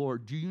belongs to the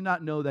Lord. Do you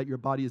not know that your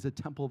body is a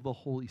temple of the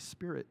Holy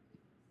Spirit?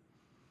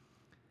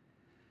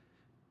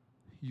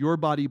 Your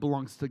body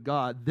belongs to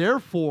God.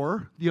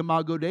 Therefore, the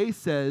Imago Dei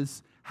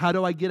says, how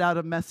do I get out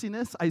of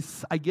messiness?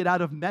 I get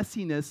out of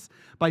messiness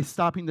by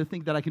stopping to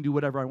think that I can do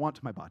whatever I want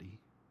to my body.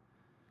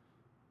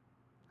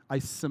 I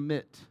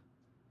submit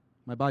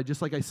my body,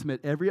 just like I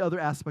submit every other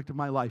aspect of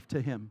my life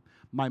to Him.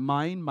 My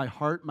mind, my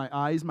heart, my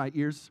eyes, my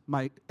ears,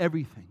 my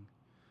everything.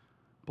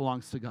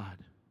 belongs to God.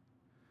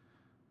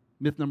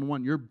 Myth number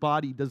 1, your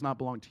body does not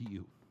belong to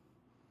you.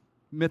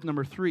 Myth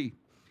number 3,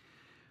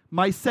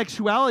 my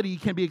sexuality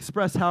can be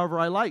expressed however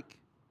I like.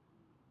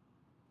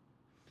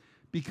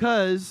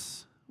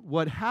 Because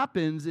what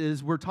happens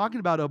is we're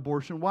talking about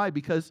abortion. Why?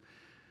 Because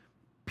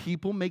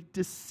people make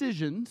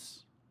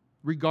decisions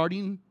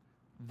regarding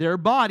their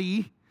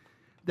body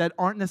that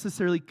aren't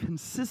necessarily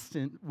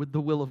consistent with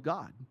the will of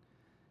God.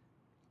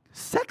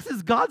 Sex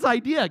is God's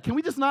idea. Can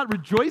we just not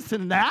rejoice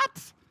in that?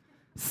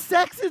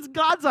 Sex is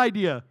God's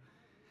idea.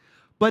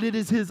 But it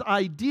is His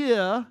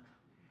idea,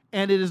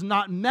 and it is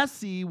not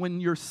messy when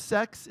your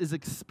sex is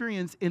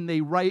experienced in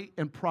the right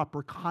and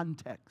proper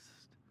context.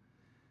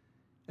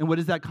 And what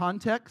is that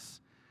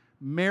context?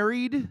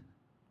 Married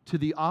to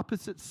the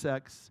opposite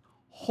sex,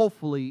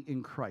 hopefully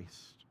in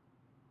Christ.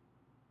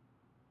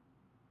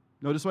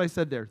 Notice what I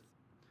said there.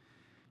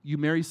 You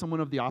marry someone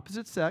of the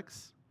opposite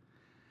sex.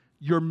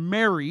 You're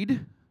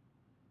married.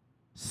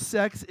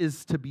 Sex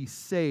is to be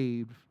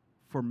saved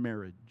for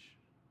marriage.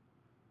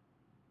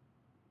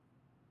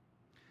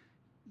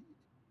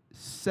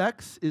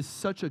 Sex is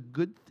such a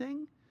good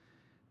thing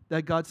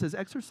that God says,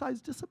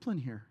 exercise discipline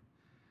here.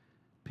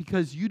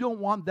 Because you don't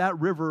want that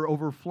river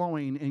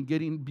overflowing and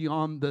getting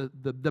beyond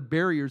the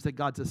barriers that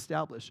God's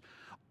established.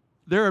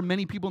 There are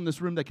many people in this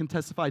room that can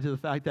testify to the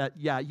fact that,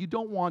 yeah, you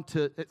don't want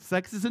to,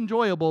 sex is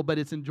enjoyable, but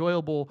it's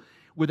enjoyable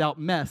without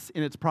mess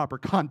in its proper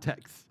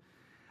context.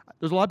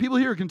 There's a lot of people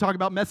here who can talk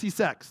about messy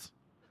sex.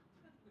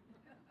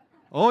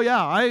 Oh,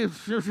 yeah,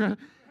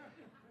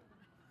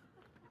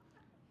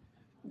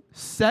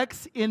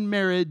 sex in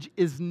marriage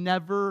is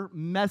never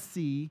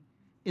messy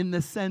in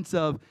the sense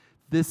of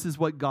this is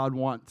what God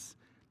wants.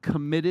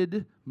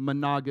 Committed,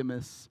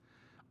 monogamous,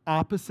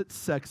 opposite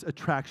sex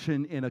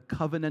attraction in a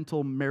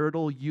covenantal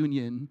marital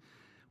union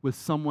with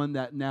someone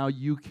that now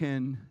you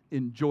can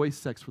enjoy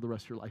sex for the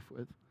rest of your life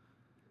with.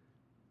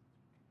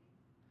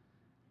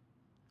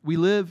 We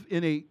live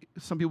in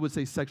some people would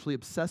say sexually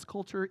obsessed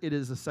culture. It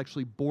is a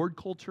sexually bored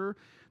culture.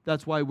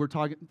 That's why we're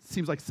talking, it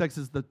seems like sex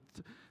is the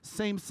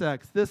same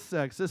sex, this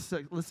sex.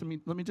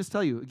 Listen, let me just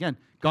tell you, again,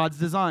 God's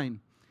design.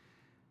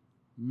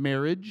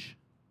 Marriage,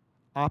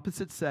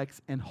 opposite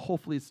sex, and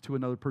hopefully it's to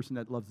another person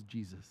that loves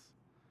Jesus.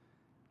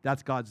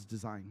 That's God's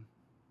design.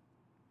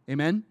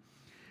 Amen?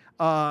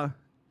 I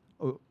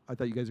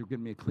thought you guys were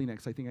giving me a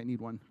Kleenex. I think I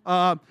need one.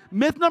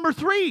 Myth number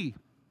 3.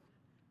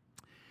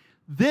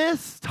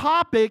 This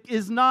topic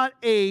is not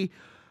a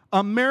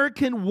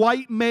American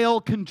white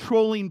male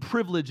controlling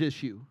privilege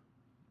issue.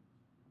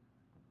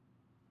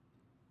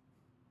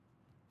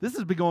 This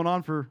has been going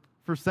on for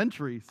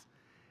centuries.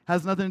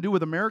 Has nothing to do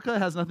with America,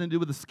 has nothing to do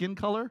with the skin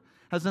color,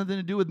 has nothing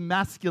to do with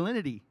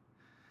masculinity.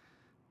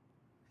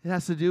 It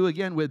has to do,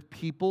 again, with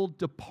people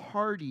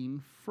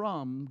departing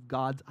from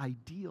God's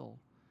ideal.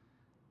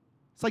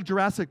 It's like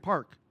Jurassic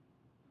Park.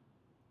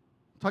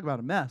 Talk about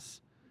a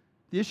mess.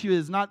 The issue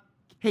is not,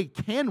 hey,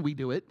 can we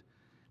do it?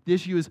 The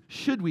issue is,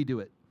 should we do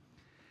it?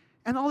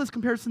 And all this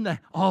comparison to,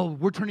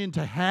 we're turning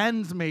into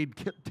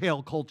Handmaid's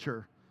Tale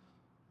culture.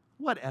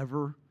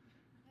 Whatever.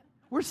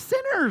 We're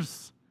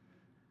sinners.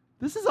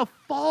 This is a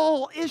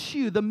fall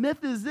issue. The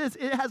myth is this.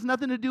 It has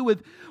nothing to do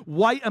with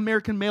white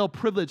American male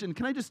privilege. And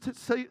can I just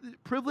say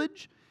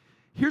privilege?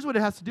 Here's what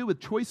it has to do with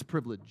choice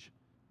privilege.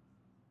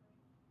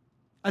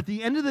 At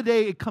the end of the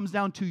day, it comes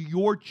down to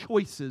your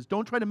choices.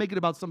 Don't try to make it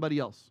about somebody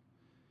else.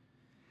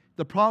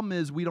 The problem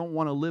is we don't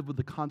want to live with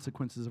the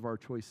consequences of our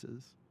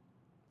choices.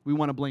 We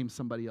want to blame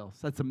somebody else.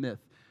 That's a myth.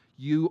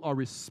 You are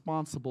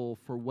responsible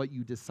for what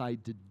you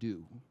decide to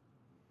do.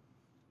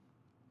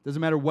 Doesn't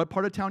matter what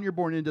part of town you're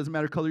born in. Doesn't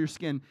matter color of your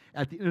skin.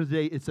 At the end of the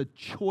day, it's a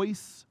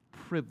choice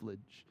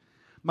privilege.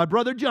 My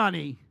brother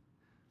Johnny.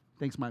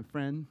 Thanks, my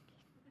friend.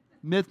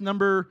 Myth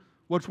number,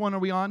 which one are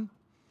we on?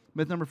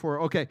 Myth number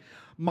 4. Okay.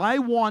 My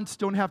wants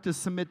don't have to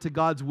submit to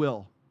God's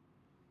will.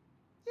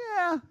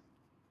 Yeah.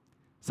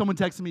 Someone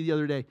texted me the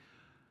other day.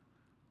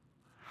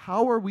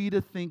 How are we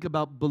to think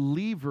about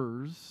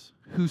believers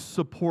who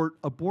support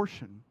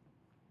abortion?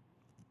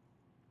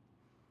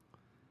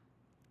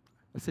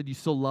 I said, you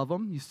still love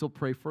them, you still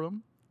pray for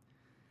them.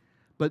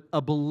 But a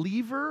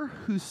believer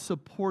who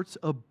supports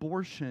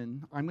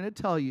abortion, I'm going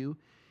to tell you,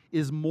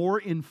 is more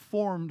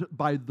informed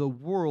by the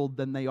world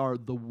than they are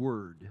the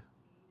Word.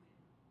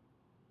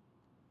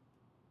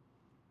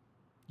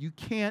 You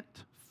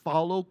can't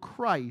follow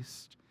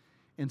Christ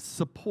and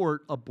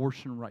support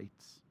abortion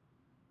rights.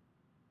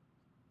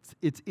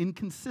 It's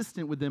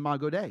inconsistent with the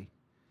Imago Dei.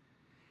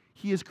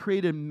 He has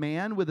created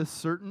man with a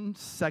certain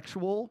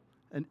sexual,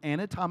 an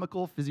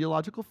anatomical,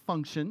 physiological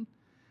function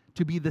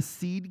to be the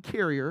seed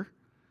carrier.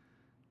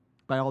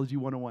 Biology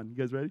 101. You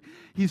guys ready?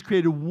 He's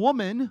created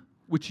woman,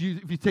 which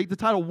if you take the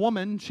title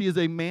woman, she is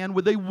a man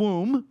with a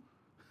womb.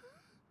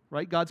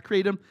 Right? God's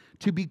created them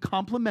to be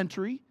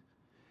complementary.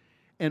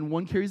 And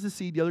one carries the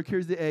seed, the other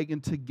carries the egg,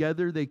 and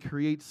together they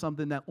create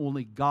something that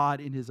only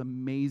God in His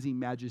amazing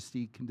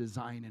majesty can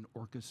design and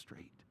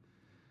orchestrate.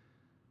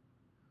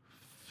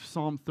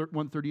 Psalm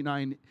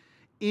 139,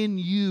 in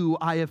you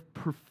I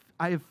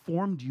have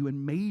formed you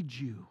and made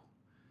you.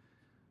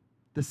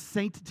 The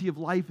sanctity of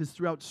life is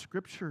throughout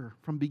Scripture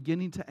from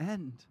beginning to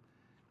end.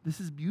 This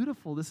is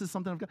beautiful. This is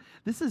something I've got.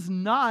 This is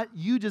not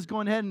you just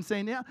going ahead and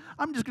saying, yeah,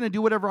 I'm just going to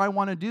do whatever I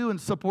want to do and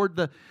support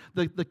the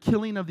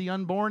killing of the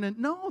unborn. And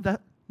no,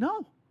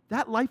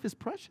 that life is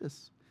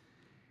precious.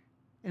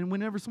 And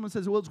whenever someone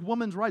says, well, it's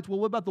woman's rights, well,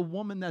 what about the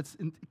woman that's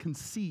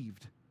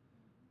conceived?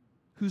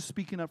 Who's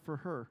speaking up for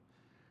her?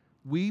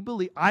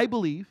 I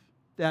believe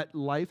that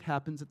life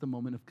happens at the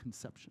moment of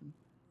conception.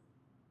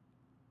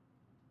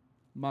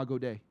 Imago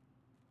Dei.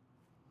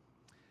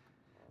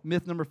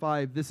 Myth number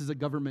 5, this is a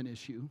government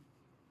issue.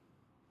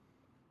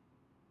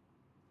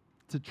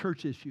 It's a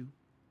church issue.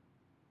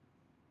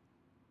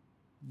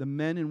 The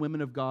men and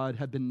women of God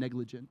have been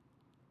negligent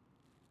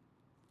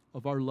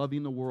of our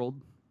loving the world,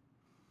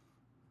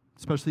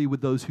 especially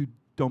with those who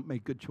don't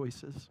make good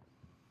choices.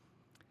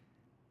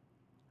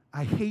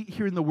 I hate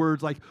hearing the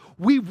words like,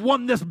 we've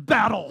won this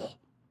battle.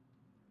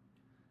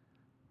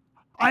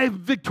 I am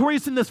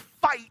victorious in this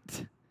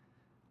fight.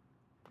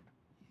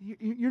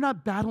 You're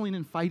not battling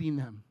and fighting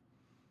them.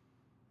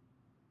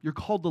 You're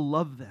called to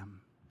love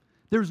them.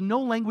 There's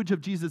no language of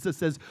Jesus that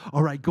says,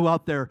 all right, go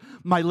out there,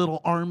 my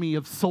little army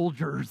of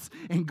soldiers,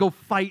 and go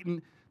fight.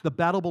 And the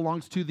battle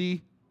belongs to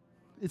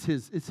it's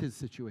his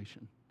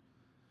situation.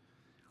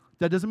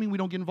 That doesn't mean we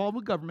don't get involved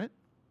with government.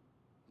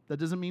 That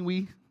doesn't mean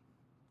we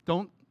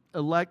don't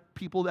elect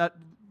people that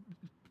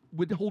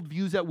would hold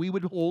views that we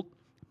would hold.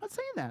 I'm not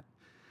saying that.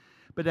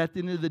 But at the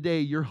end of the day,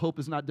 your hope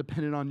is not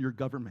dependent on your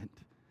government.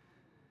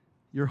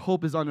 Your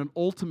hope is on an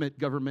ultimate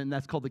government, and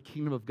that's called the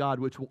kingdom of God,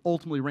 which will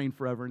ultimately reign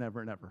forever and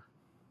ever and ever.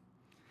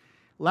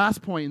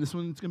 Last point, and this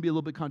one's going to be a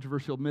little bit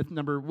controversial. Myth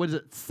number,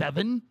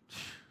 7?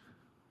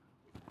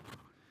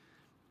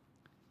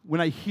 When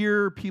I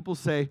hear people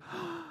say,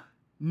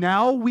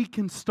 now we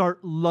can start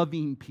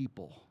loving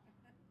people.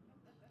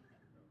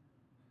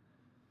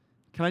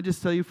 Can I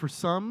just tell you, for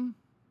some,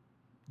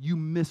 you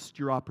missed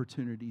your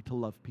opportunity to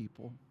love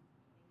people.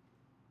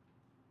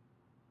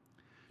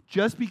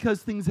 Just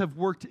because things have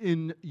worked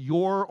in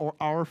your or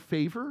our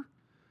favor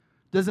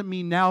doesn't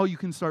mean now you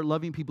can start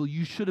loving people.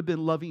 You should have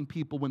been loving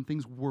people when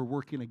things were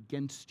working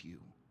against you.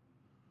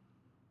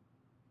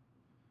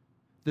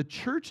 The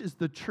church is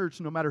the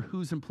church no matter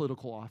who's in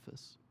political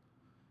office.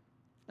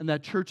 And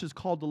that church is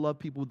called to love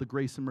people with the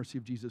grace and mercy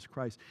of Jesus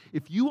Christ.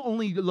 If you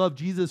only love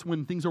Jesus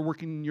when things are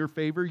working in your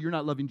favor, you're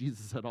not loving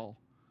Jesus at all.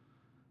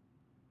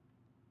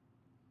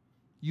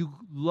 You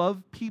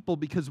love people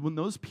because when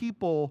those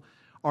people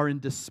are in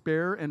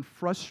despair and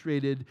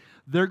frustrated,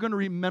 they're going to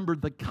remember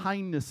the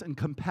kindness and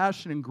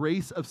compassion and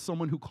grace of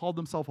someone who called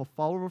themselves a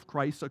follower of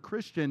Christ, a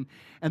Christian,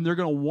 and they're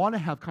going to want to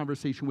have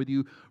conversation with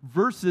you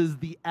versus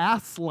the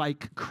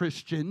ass-like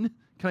Christian.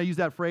 Can I use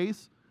that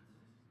phrase?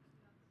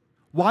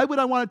 Why would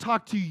I want to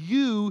talk to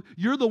you?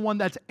 You're the one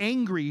that's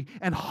angry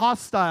and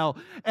hostile,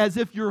 as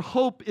if your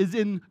hope is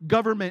in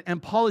government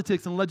and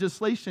politics and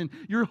legislation.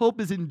 Your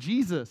hope is in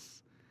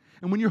Jesus.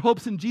 And when your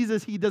hope's in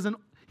Jesus, He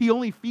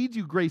only feeds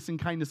you grace and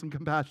kindness and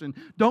compassion.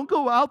 Don't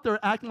go out there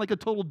acting like a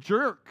total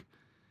jerk.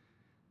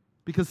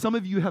 Because some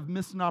of you have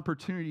missed an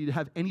opportunity to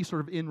have any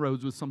sort of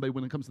inroads with somebody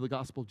when it comes to the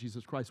gospel of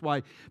Jesus Christ.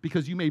 Why?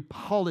 Because you made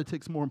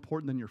politics more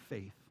important than your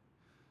faith.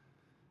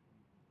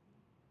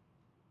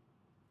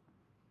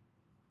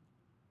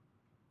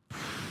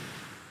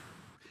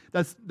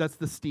 That's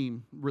the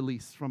steam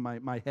release from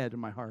my head and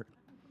my heart.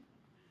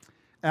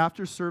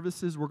 After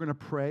services, we're going to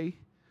pray.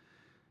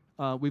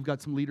 We've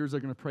got some leaders that are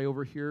going to pray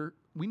over here.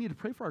 We need to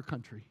pray for our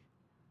country.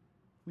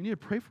 We need to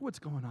pray for what's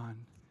going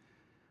on.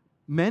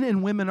 Men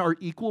and women are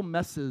equal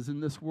messes in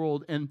this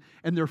world, and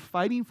they're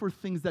fighting for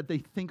things that they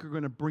think are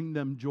going to bring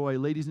them joy.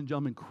 Ladies and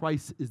gentlemen,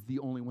 Christ is the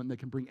only one that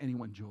can bring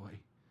anyone joy.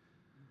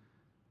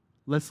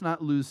 Let's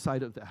not lose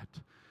sight of that.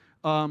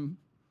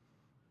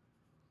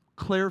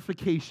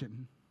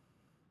 Clarification.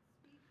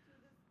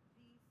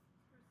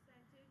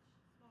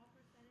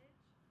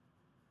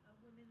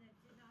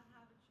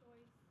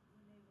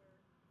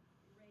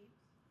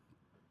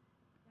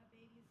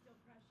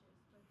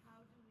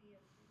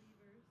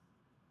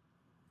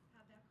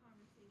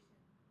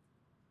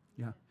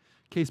 Yeah,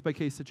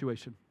 case-by-case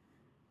situation.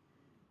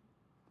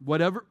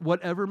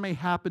 Whatever may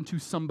happen to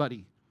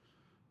somebody,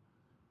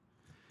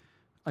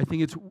 I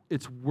think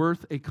it's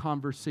worth a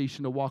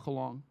conversation to walk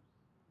along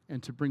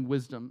and to bring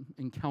wisdom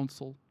and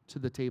counsel to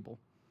the table,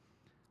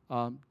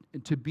 and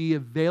to be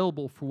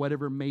available for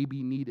whatever may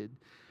be needed.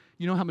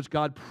 You know how much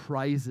God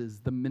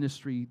prizes the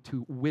ministry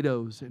to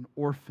widows and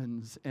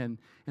orphans and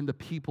the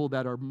people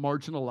that are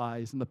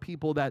marginalized and the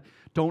people that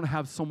don't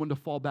have someone to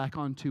fall back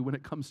onto when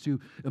it comes to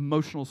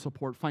emotional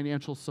support,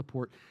 financial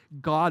support.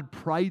 God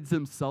prides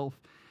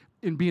himself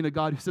in being a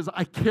God who says,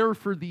 I care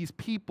for these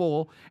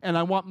people and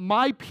I want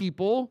my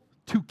people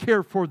to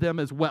care for them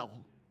as well.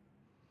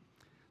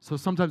 So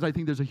sometimes I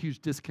think there's a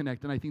huge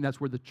disconnect, and I think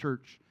that's where the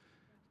church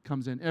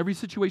comes in. Every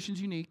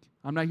situation's unique.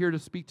 I'm not here to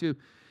speak to,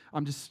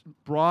 I'm just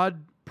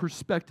broad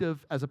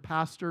perspective as a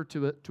pastor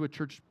to a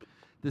church.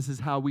 This is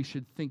how we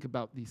should think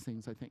about these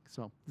things, I think.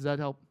 So, does that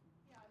help?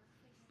 Yeah, I was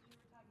thinking we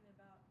were talking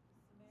about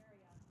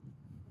Samaria. I think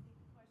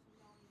the question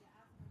we all need to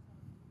ask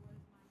ourselves is, what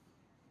is my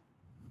Samaria?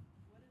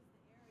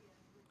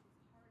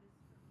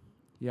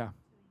 Yeah.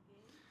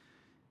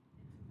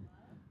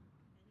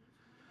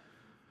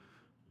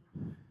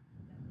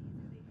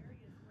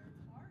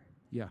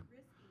 Yeah.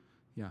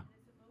 Yeah.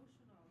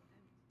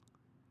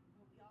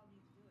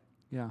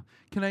 Yeah.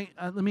 Can I,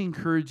 let me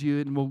encourage you,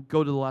 and we'll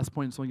go to the last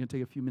point. It's only going to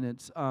take a few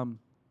minutes.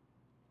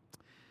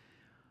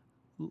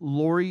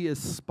 Lori is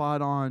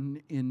spot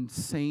on in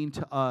saying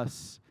to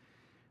us,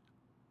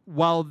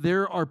 while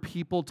there are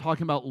people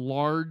talking about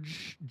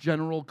large,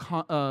 general,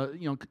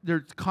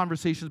 there's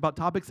conversations about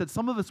topics that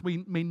some of us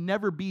we may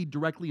never be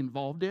directly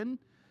involved in.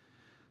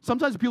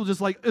 Sometimes people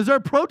just like, is there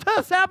a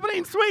protest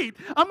happening? Sweet,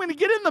 I'm going to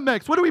get in the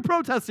mix. What are we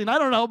protesting? I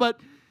don't know, but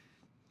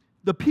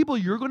the people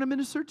you're going to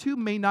minister to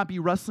may not be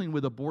wrestling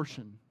with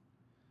abortion.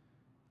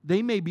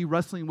 They may be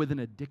wrestling with an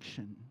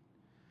addiction.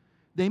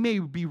 They may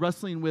be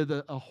wrestling with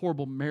a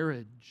horrible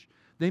marriage.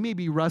 They may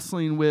be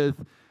wrestling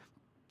with,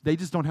 they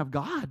just don't have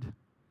God,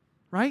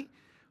 right?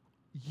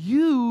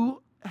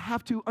 You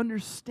have to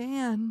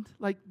understand,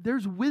 like,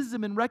 there's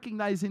wisdom in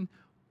recognizing,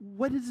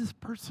 what is this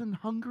person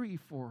hungry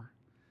for?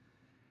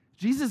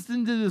 Jesus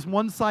didn't do this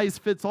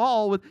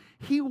one-size-fits-all.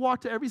 He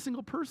walked to every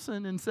single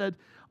person and said,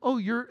 oh,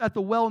 you're at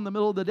the well in the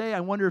middle of the day. I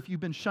wonder if you've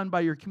been shunned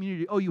by your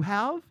community. Oh, you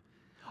have?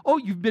 Oh,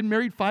 you've been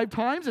married 5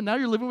 times and now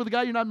you're living with a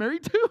guy you're not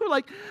married to?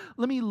 Like,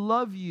 let me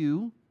love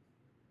you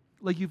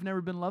like you've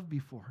never been loved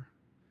before.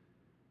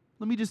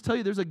 Let me just tell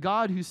you, there's a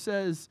God who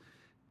says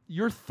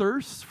your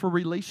thirst for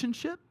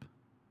relationship,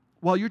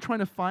 while you're trying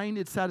to find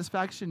its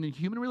satisfaction in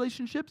human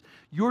relationships,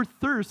 your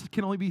thirst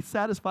can only be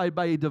satisfied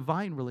by a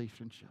divine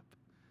relationship.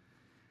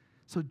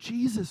 So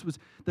Jesus was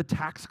the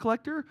tax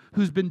collector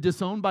who's been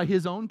disowned by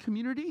his own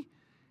community.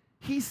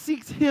 He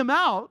seeks him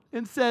out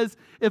and says,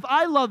 if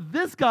I love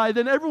this guy,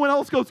 then everyone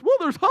else goes, well,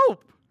 there's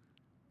hope.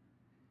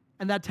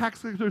 And that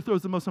tax collector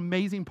throws the most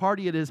amazing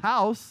party at his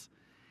house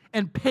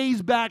and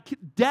pays back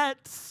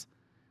debts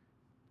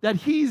that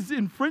he's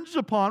infringed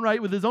upon,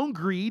 right, with his own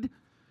greed.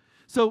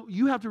 So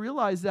you have to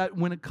realize that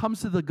when it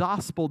comes to the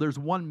gospel, there's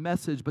one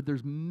message, but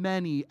there's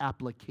many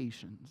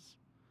applications.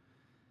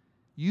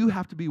 You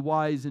have to be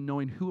wise in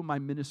knowing, who am I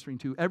ministering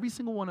to? Every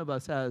single one of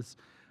us has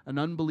an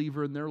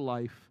unbeliever in their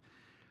life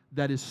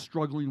that is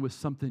struggling with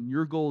something.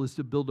 Your goal is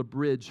to build a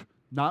bridge,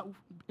 not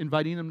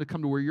inviting them to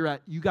come to where you're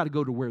at. You got to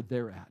go to where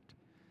they're at.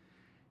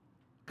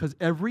 Because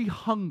every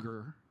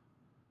hunger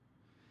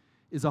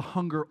is a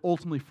hunger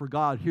ultimately for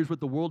God. Here's what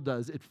the world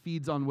does. It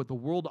feeds on what the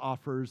world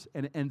offers,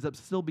 and it ends up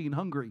still being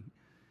hungry.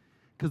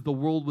 Because the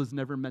world was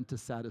never meant to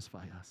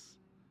satisfy us.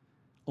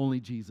 Only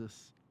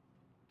Jesus.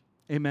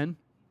 Amen?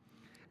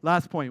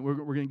 Last point. We're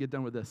going to get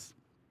done with this.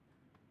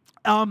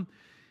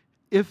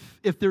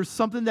 If there's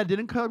something that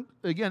didn't come,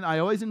 again, I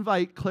always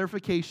invite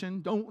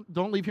clarification.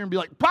 Don't leave here and be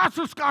like,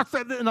 Pastor Scott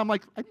said that. And I'm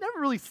like, I never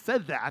really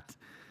said that.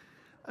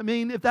 I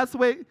mean, if that's the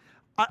way,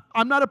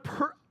 I'm not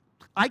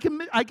I can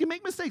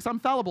make mistakes. I'm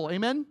fallible.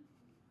 Amen?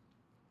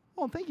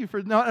 Well, thank you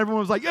for, now everyone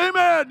was like,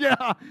 amen,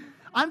 yeah.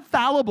 I'm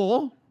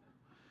fallible.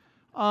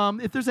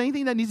 If there's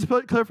anything that needs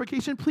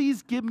clarification,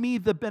 please give me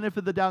the benefit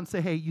of the doubt and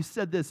say, hey, you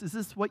said this. Is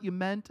this what you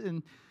meant?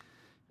 And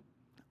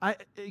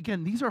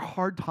again, these are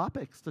hard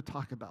topics to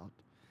talk about.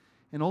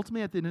 And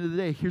ultimately, at the end of the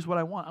day, here's what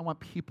I want. I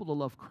want people to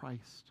love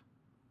Christ.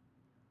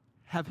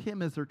 Have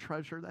him as their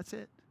treasure. That's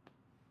it.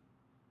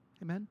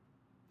 Amen?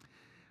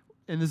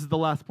 And this is the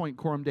last point,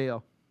 coram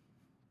Deo.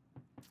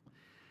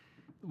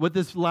 With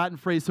this Latin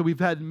phrase, so we've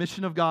had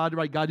mission of God,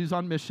 right? God who's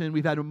on mission.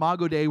 We've had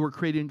imago Dei, we're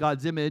created in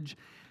God's image.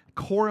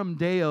 Coram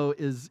Deo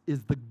is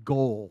the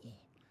goal.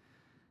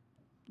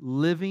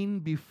 Living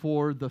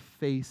before the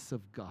face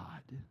of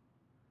God.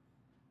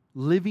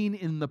 Living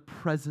in the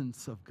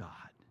presence of God.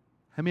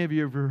 How many of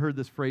you have ever heard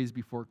this phrase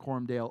before,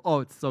 coram Deo? Oh,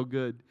 it's so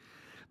good.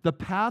 The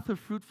path of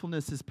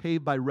fruitfulness is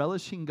paved by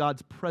relishing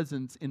God's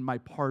presence in my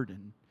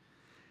pardon.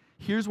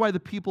 Here's why the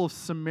people of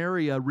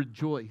Samaria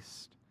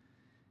rejoiced.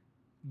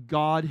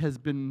 God has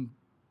been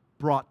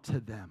brought to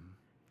them.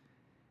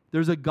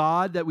 There's a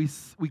God that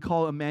we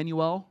call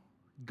Emmanuel,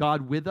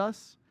 God with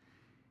us.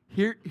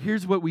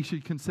 Here's what we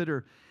should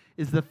consider,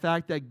 is the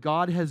fact that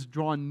God has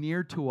drawn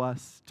near to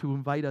us to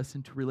invite us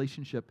into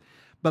relationship.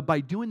 But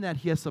by doing that,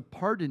 he has to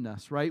pardon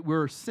us, right?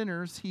 We're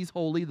sinners. He's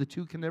holy. The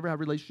two can never have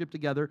a relationship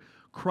together.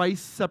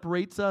 Christ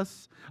separates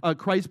us.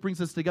 Christ brings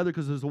us together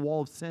because there's a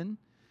wall of sin.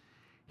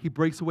 He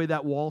breaks away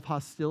that wall of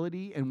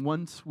hostility. And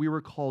once we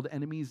were called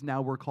enemies,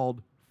 now we're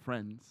called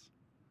friends.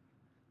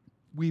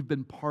 We've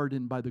been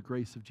pardoned by the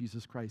grace of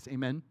Jesus Christ.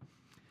 Amen?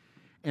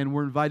 And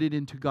we're invited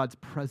into God's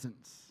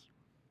presence.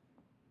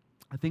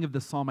 I think of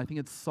the psalm. I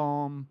think it's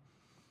Psalm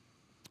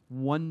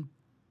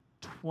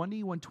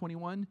 120,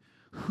 121.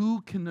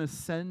 Who can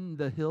ascend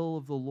the hill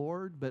of the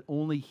Lord? But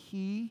only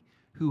he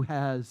who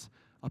has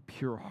a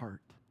pure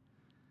heart.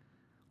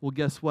 Well,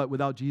 guess what?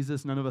 Without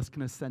Jesus, none of us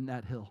can ascend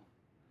that hill.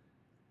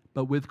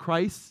 But with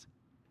Christ,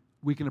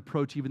 we can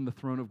approach even the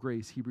throne of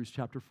grace. Hebrews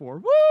chapter 4.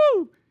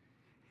 Woo!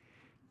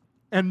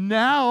 And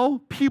now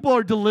people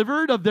are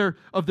delivered of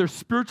their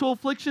spiritual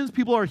afflictions.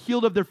 People are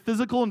healed of their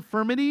physical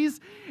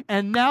infirmities.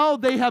 And now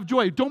they have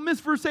joy. Don't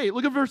miss verse 8.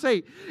 Look at verse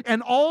 8.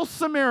 And all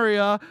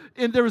Samaria,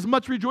 and there was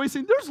much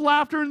rejoicing. There's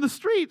laughter in the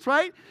streets,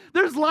 right?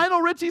 There's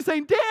Lionel Richie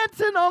saying,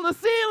 dancing on the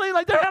ceiling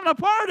like they're having a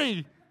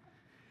party.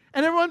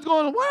 And everyone's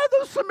going, why are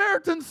those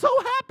Samaritans so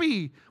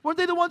happy? Weren't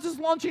they the ones just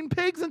launching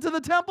pigs into the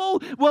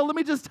temple? Well, let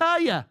me just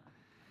tell you.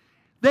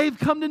 They've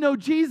come to know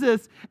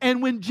Jesus,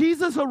 and when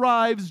Jesus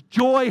arrives,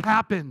 joy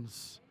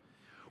happens.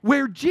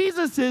 Where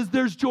Jesus is,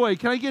 there's joy.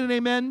 Can I get an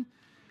amen?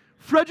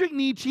 Friedrich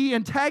Nietzsche,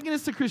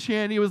 antagonist to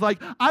Christianity, was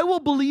like, I will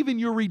believe in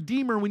your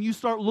Redeemer when you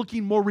start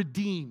looking more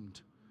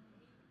redeemed.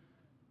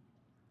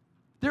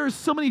 There are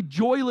so many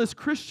joyless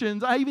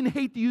Christians. I even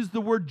hate to use the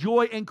word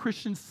joy and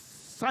Christians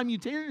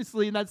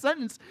simultaneously in that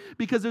sentence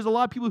because there's a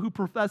lot of people who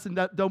profess and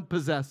that don't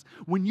possess.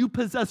 When you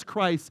possess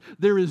Christ,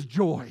 there is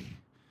joy.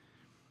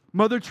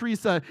 Mother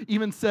Teresa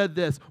even said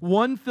this,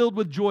 one filled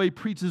with joy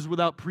preaches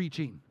without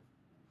preaching.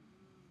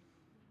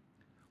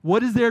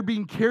 What is there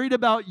being carried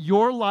about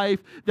your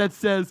life that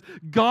says,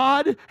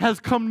 God has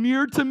come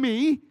near to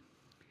me,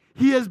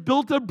 He has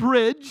built a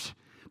bridge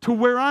to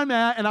where I'm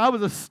at, and I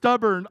was a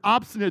stubborn,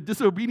 obstinate,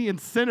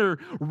 disobedient sinner,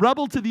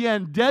 rebel to the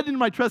end, dead in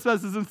my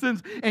trespasses and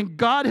sins, and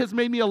God has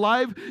made me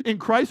alive in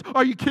Christ?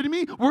 Are you kidding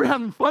me? We're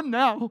having fun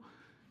now.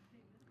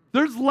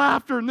 There's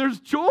laughter and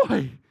there's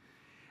joy.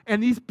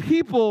 And these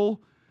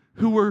people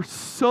who were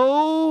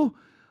so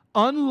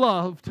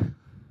unloved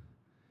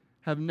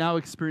have now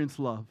experienced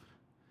love.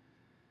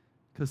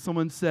 Because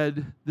someone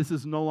said, this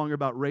is no longer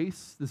about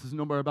race. This is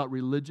no more about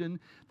religion.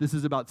 This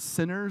is about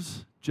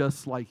sinners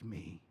just like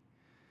me.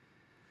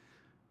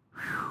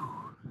 Whew.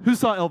 Who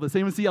saw Elvis?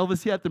 Anyone see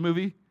Elvis yet, the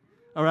movie?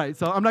 All right,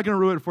 so I'm not going to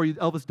ruin it for you.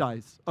 Elvis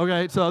dies.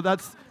 Okay, so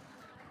that's...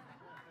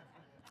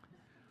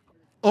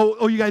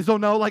 Oh, you guys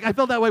don't know? Like, I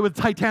felt that way with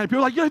Titanic.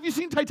 People are like, yeah, have you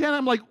seen Titanic?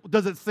 I'm like,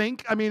 does it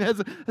sink? I mean,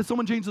 has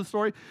someone changed the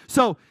story?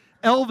 So,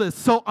 Elvis.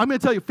 So, I'm going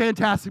to tell you,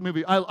 fantastic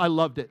movie. I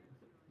loved it.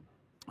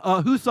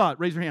 Who saw it?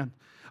 Raise your hand.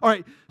 All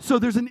right. So,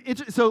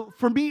 so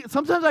for me,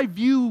 sometimes I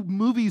view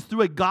movies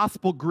through a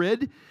gospel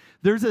grid.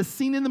 There's a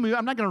scene in the movie.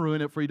 I'm not going to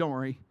ruin it for you. Don't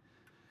worry.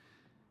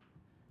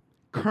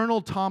 Colonel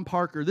Tom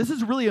Parker. This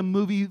is really a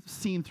movie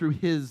seen through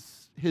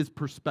his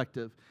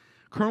perspective.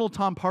 Colonel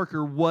Tom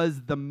Parker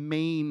was the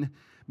main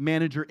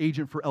manager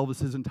agent for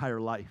Elvis's entire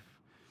life.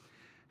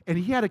 And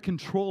he had a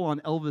control on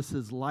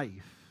Elvis's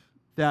life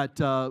that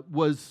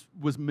was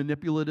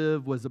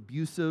manipulative, was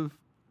abusive.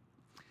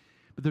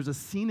 But there's a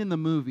scene in the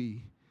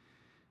movie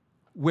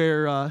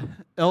where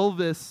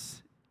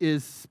Elvis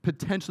is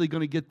potentially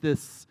going to get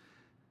this,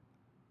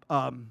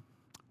 what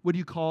do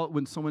you call it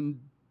when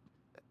someone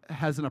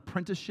has an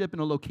apprenticeship in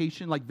a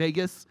location like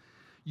Vegas?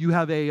 You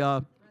have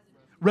a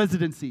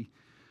residency.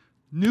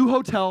 New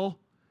hotel.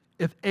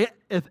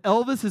 If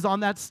Elvis is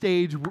on that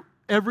stage,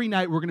 every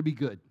night we're going to be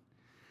good.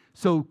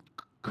 So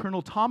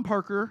Colonel Tom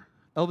Parker,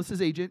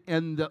 Elvis's agent,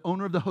 and the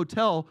owner of the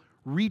hotel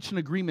reach an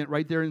agreement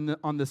right there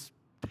on this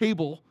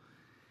table.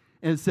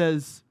 And it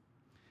says,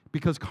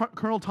 because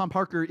Colonel Tom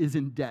Parker is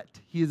in debt.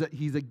 He's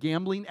a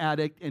gambling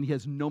addict, and he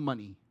has no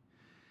money.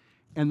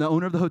 And the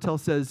owner of the hotel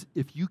says,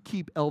 if you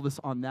keep Elvis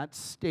on that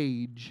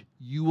stage,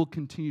 you will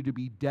continue to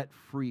be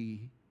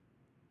debt-free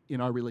in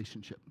our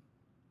relationship.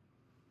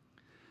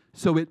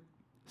 So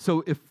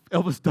if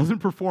Elvis doesn't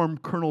perform,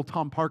 Colonel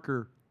Tom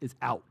Parker is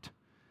out.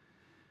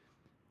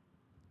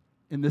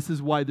 And this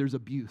is why there's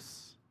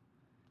abuse.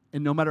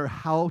 And no matter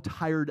how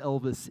tired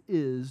Elvis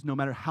is, no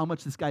matter how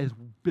much this guy has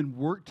been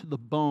worked to the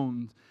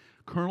bones,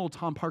 Colonel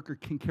Tom Parker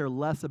can care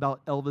less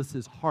about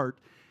Elvis's heart.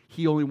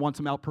 He only wants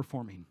him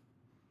outperforming.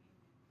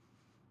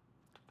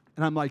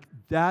 And I'm like,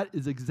 that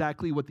is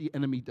exactly what the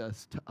enemy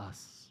does to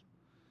us.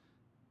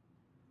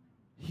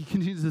 He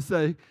continues to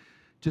say,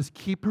 just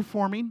keep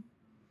performing.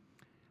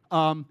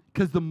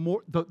 Because the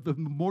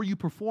more you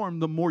perform,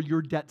 the more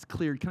your debt's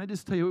cleared. Can I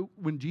just tell you,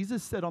 when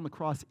Jesus said on the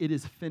cross, it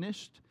is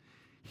finished,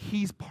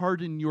 He's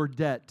pardoned your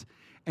debt,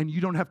 and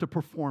you don't have to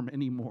perform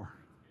anymore.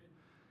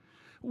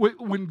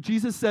 When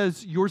Jesus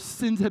says your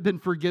sins have been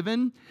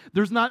forgiven,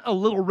 there's not a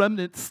little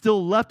remnant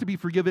still left to be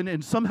forgiven,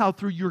 and somehow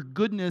through your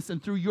goodness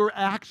and through your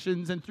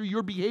actions and through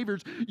your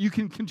behaviors, you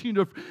can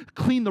continue to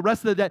clean the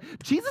rest of the debt.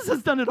 Jesus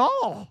has done it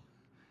all.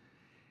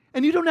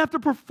 And you don't have to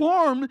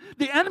perform.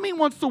 The enemy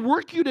wants to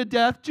work you to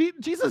death.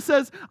 Jesus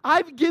says,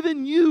 I've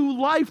given you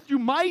life through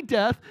my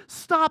death.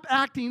 Stop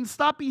acting,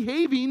 stop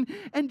behaving,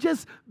 and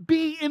just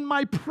be in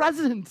my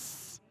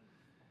presence.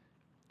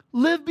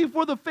 Live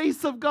before the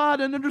face of God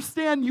and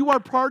understand you are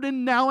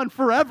pardoned now and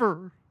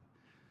forever.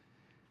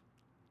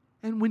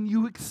 And when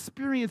you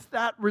experience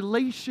that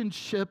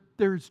relationship,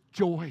 there's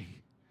joy.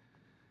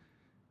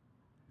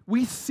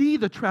 We see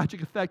the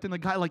tragic effect in a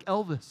guy like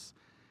Elvis.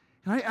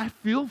 And I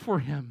feel for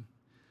him.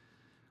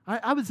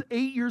 I was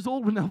 8 years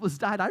old when Elvis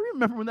died. I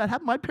remember when that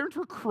happened, my parents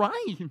were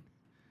crying.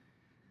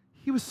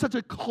 He was such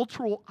a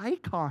cultural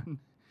icon.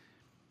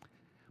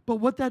 But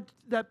what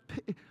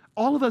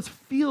all of us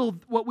feel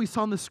what we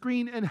saw on the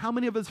screen, and how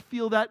many of us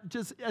feel that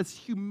just as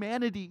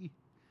humanity?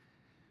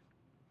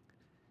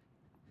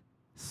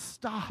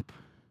 stop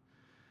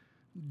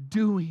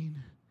doing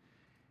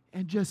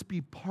and just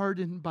be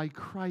pardoned by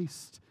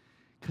Christ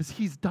because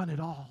he's done it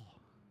all.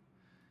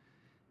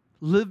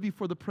 Live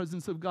before the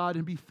presence of God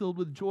and be filled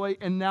with joy.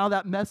 And now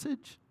that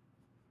message,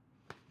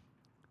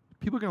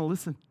 people are going to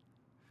listen.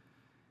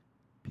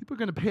 People are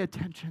going to pay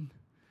attention.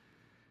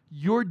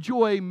 Your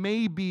joy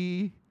may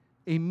be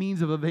a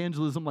means of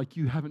evangelism like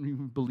you haven't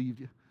even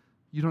believed you.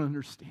 You don't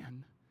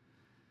understand.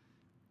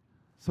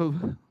 So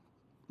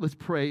let's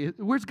pray.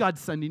 Where's God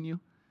sending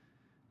you?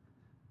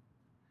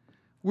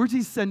 Where's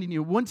he sending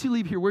you? Once you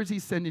leave here, where's he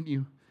sending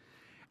you?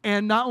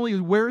 And not only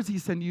where is he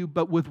sending you,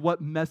 but with what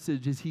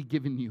message is he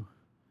giving you?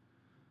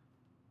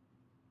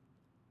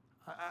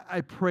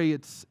 I pray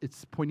it's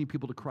pointing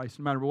people to Christ,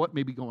 no matter what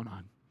may be going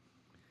on.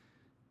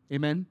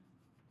 Amen?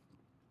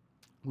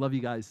 Love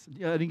you guys.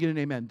 Yeah, I didn't get an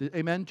amen.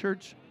 Amen,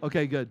 church?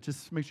 Okay, good.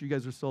 Just make sure you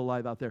guys are still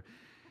alive out there.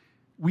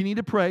 We need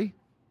to pray.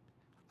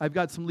 I've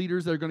got some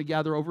leaders that are going to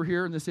gather over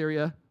here in this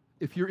area.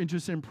 If you're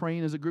interested in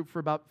praying as a group for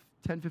about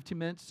 10, 15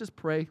 minutes, just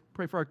pray.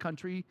 Pray for our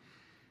country.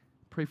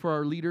 Pray for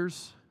our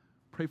leaders.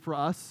 Pray for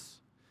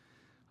us.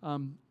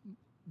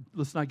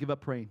 Let's not give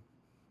up praying.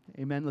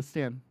 Amen. Let's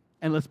stand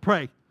and let's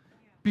pray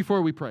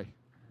before we pray.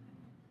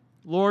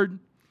 Lord,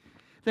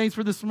 thanks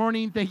for this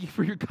morning. Thank you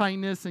for your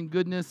kindness and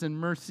goodness and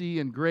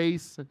mercy and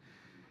grace.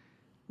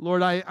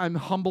 Lord, I'm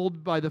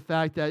humbled by the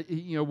fact that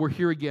we're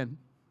here again.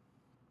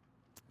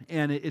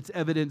 And it's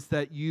evidence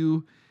that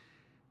you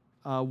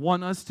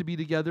want us to be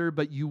together,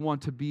 but you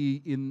want to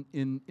be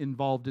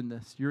involved in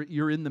this.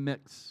 You're in the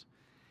mix.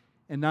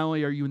 And not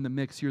only are you in the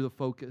mix, you're the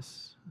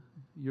focus.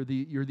 You're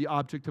the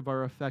object of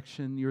our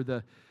affection. You're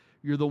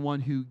the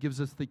one who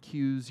gives us the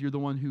cues. You're the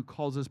one who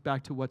calls us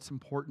back to what's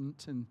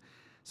important. And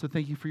so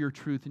thank you for your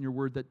truth and your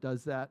word that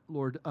does that,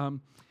 Lord.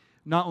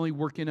 Not only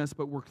work in us,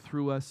 but work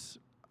through us.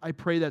 I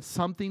pray that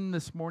something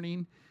this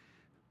morning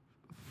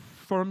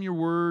from your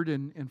word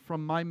and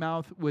from my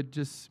mouth would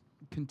just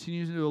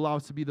continue to allow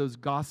us to be those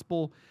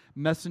gospel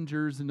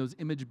messengers and those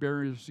image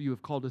bearers you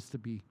have called us to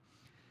be.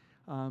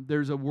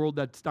 There's a world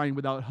that's dying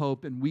without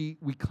hope, and we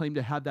claim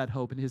to have that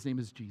hope, and his name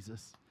is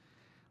Jesus.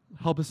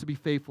 Help us to be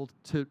faithful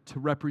to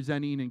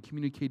representing and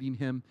communicating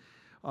him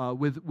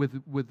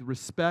with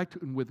respect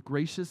and with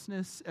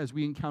graciousness as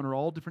we encounter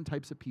all different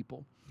types of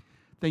people.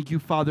 Thank you,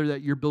 Father,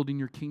 that you're building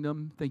your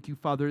kingdom. Thank you,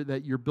 Father,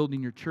 that you're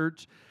building your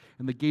church,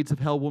 and the gates of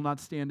hell will not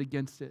stand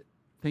against it.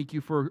 Thank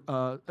you for,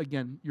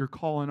 again, your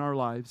call in our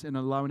lives and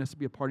allowing us to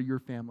be a part of your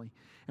family.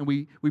 And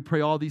we pray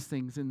all these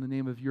things in the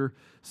name of your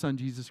Son,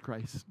 Jesus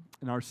Christ,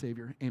 and our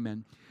Savior.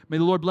 Amen. May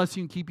the Lord bless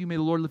you and keep you. May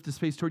the Lord lift his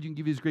face toward you and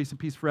give you his grace and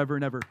peace forever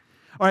and ever.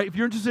 All right, if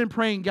you're interested in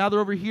praying, gather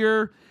over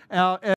here.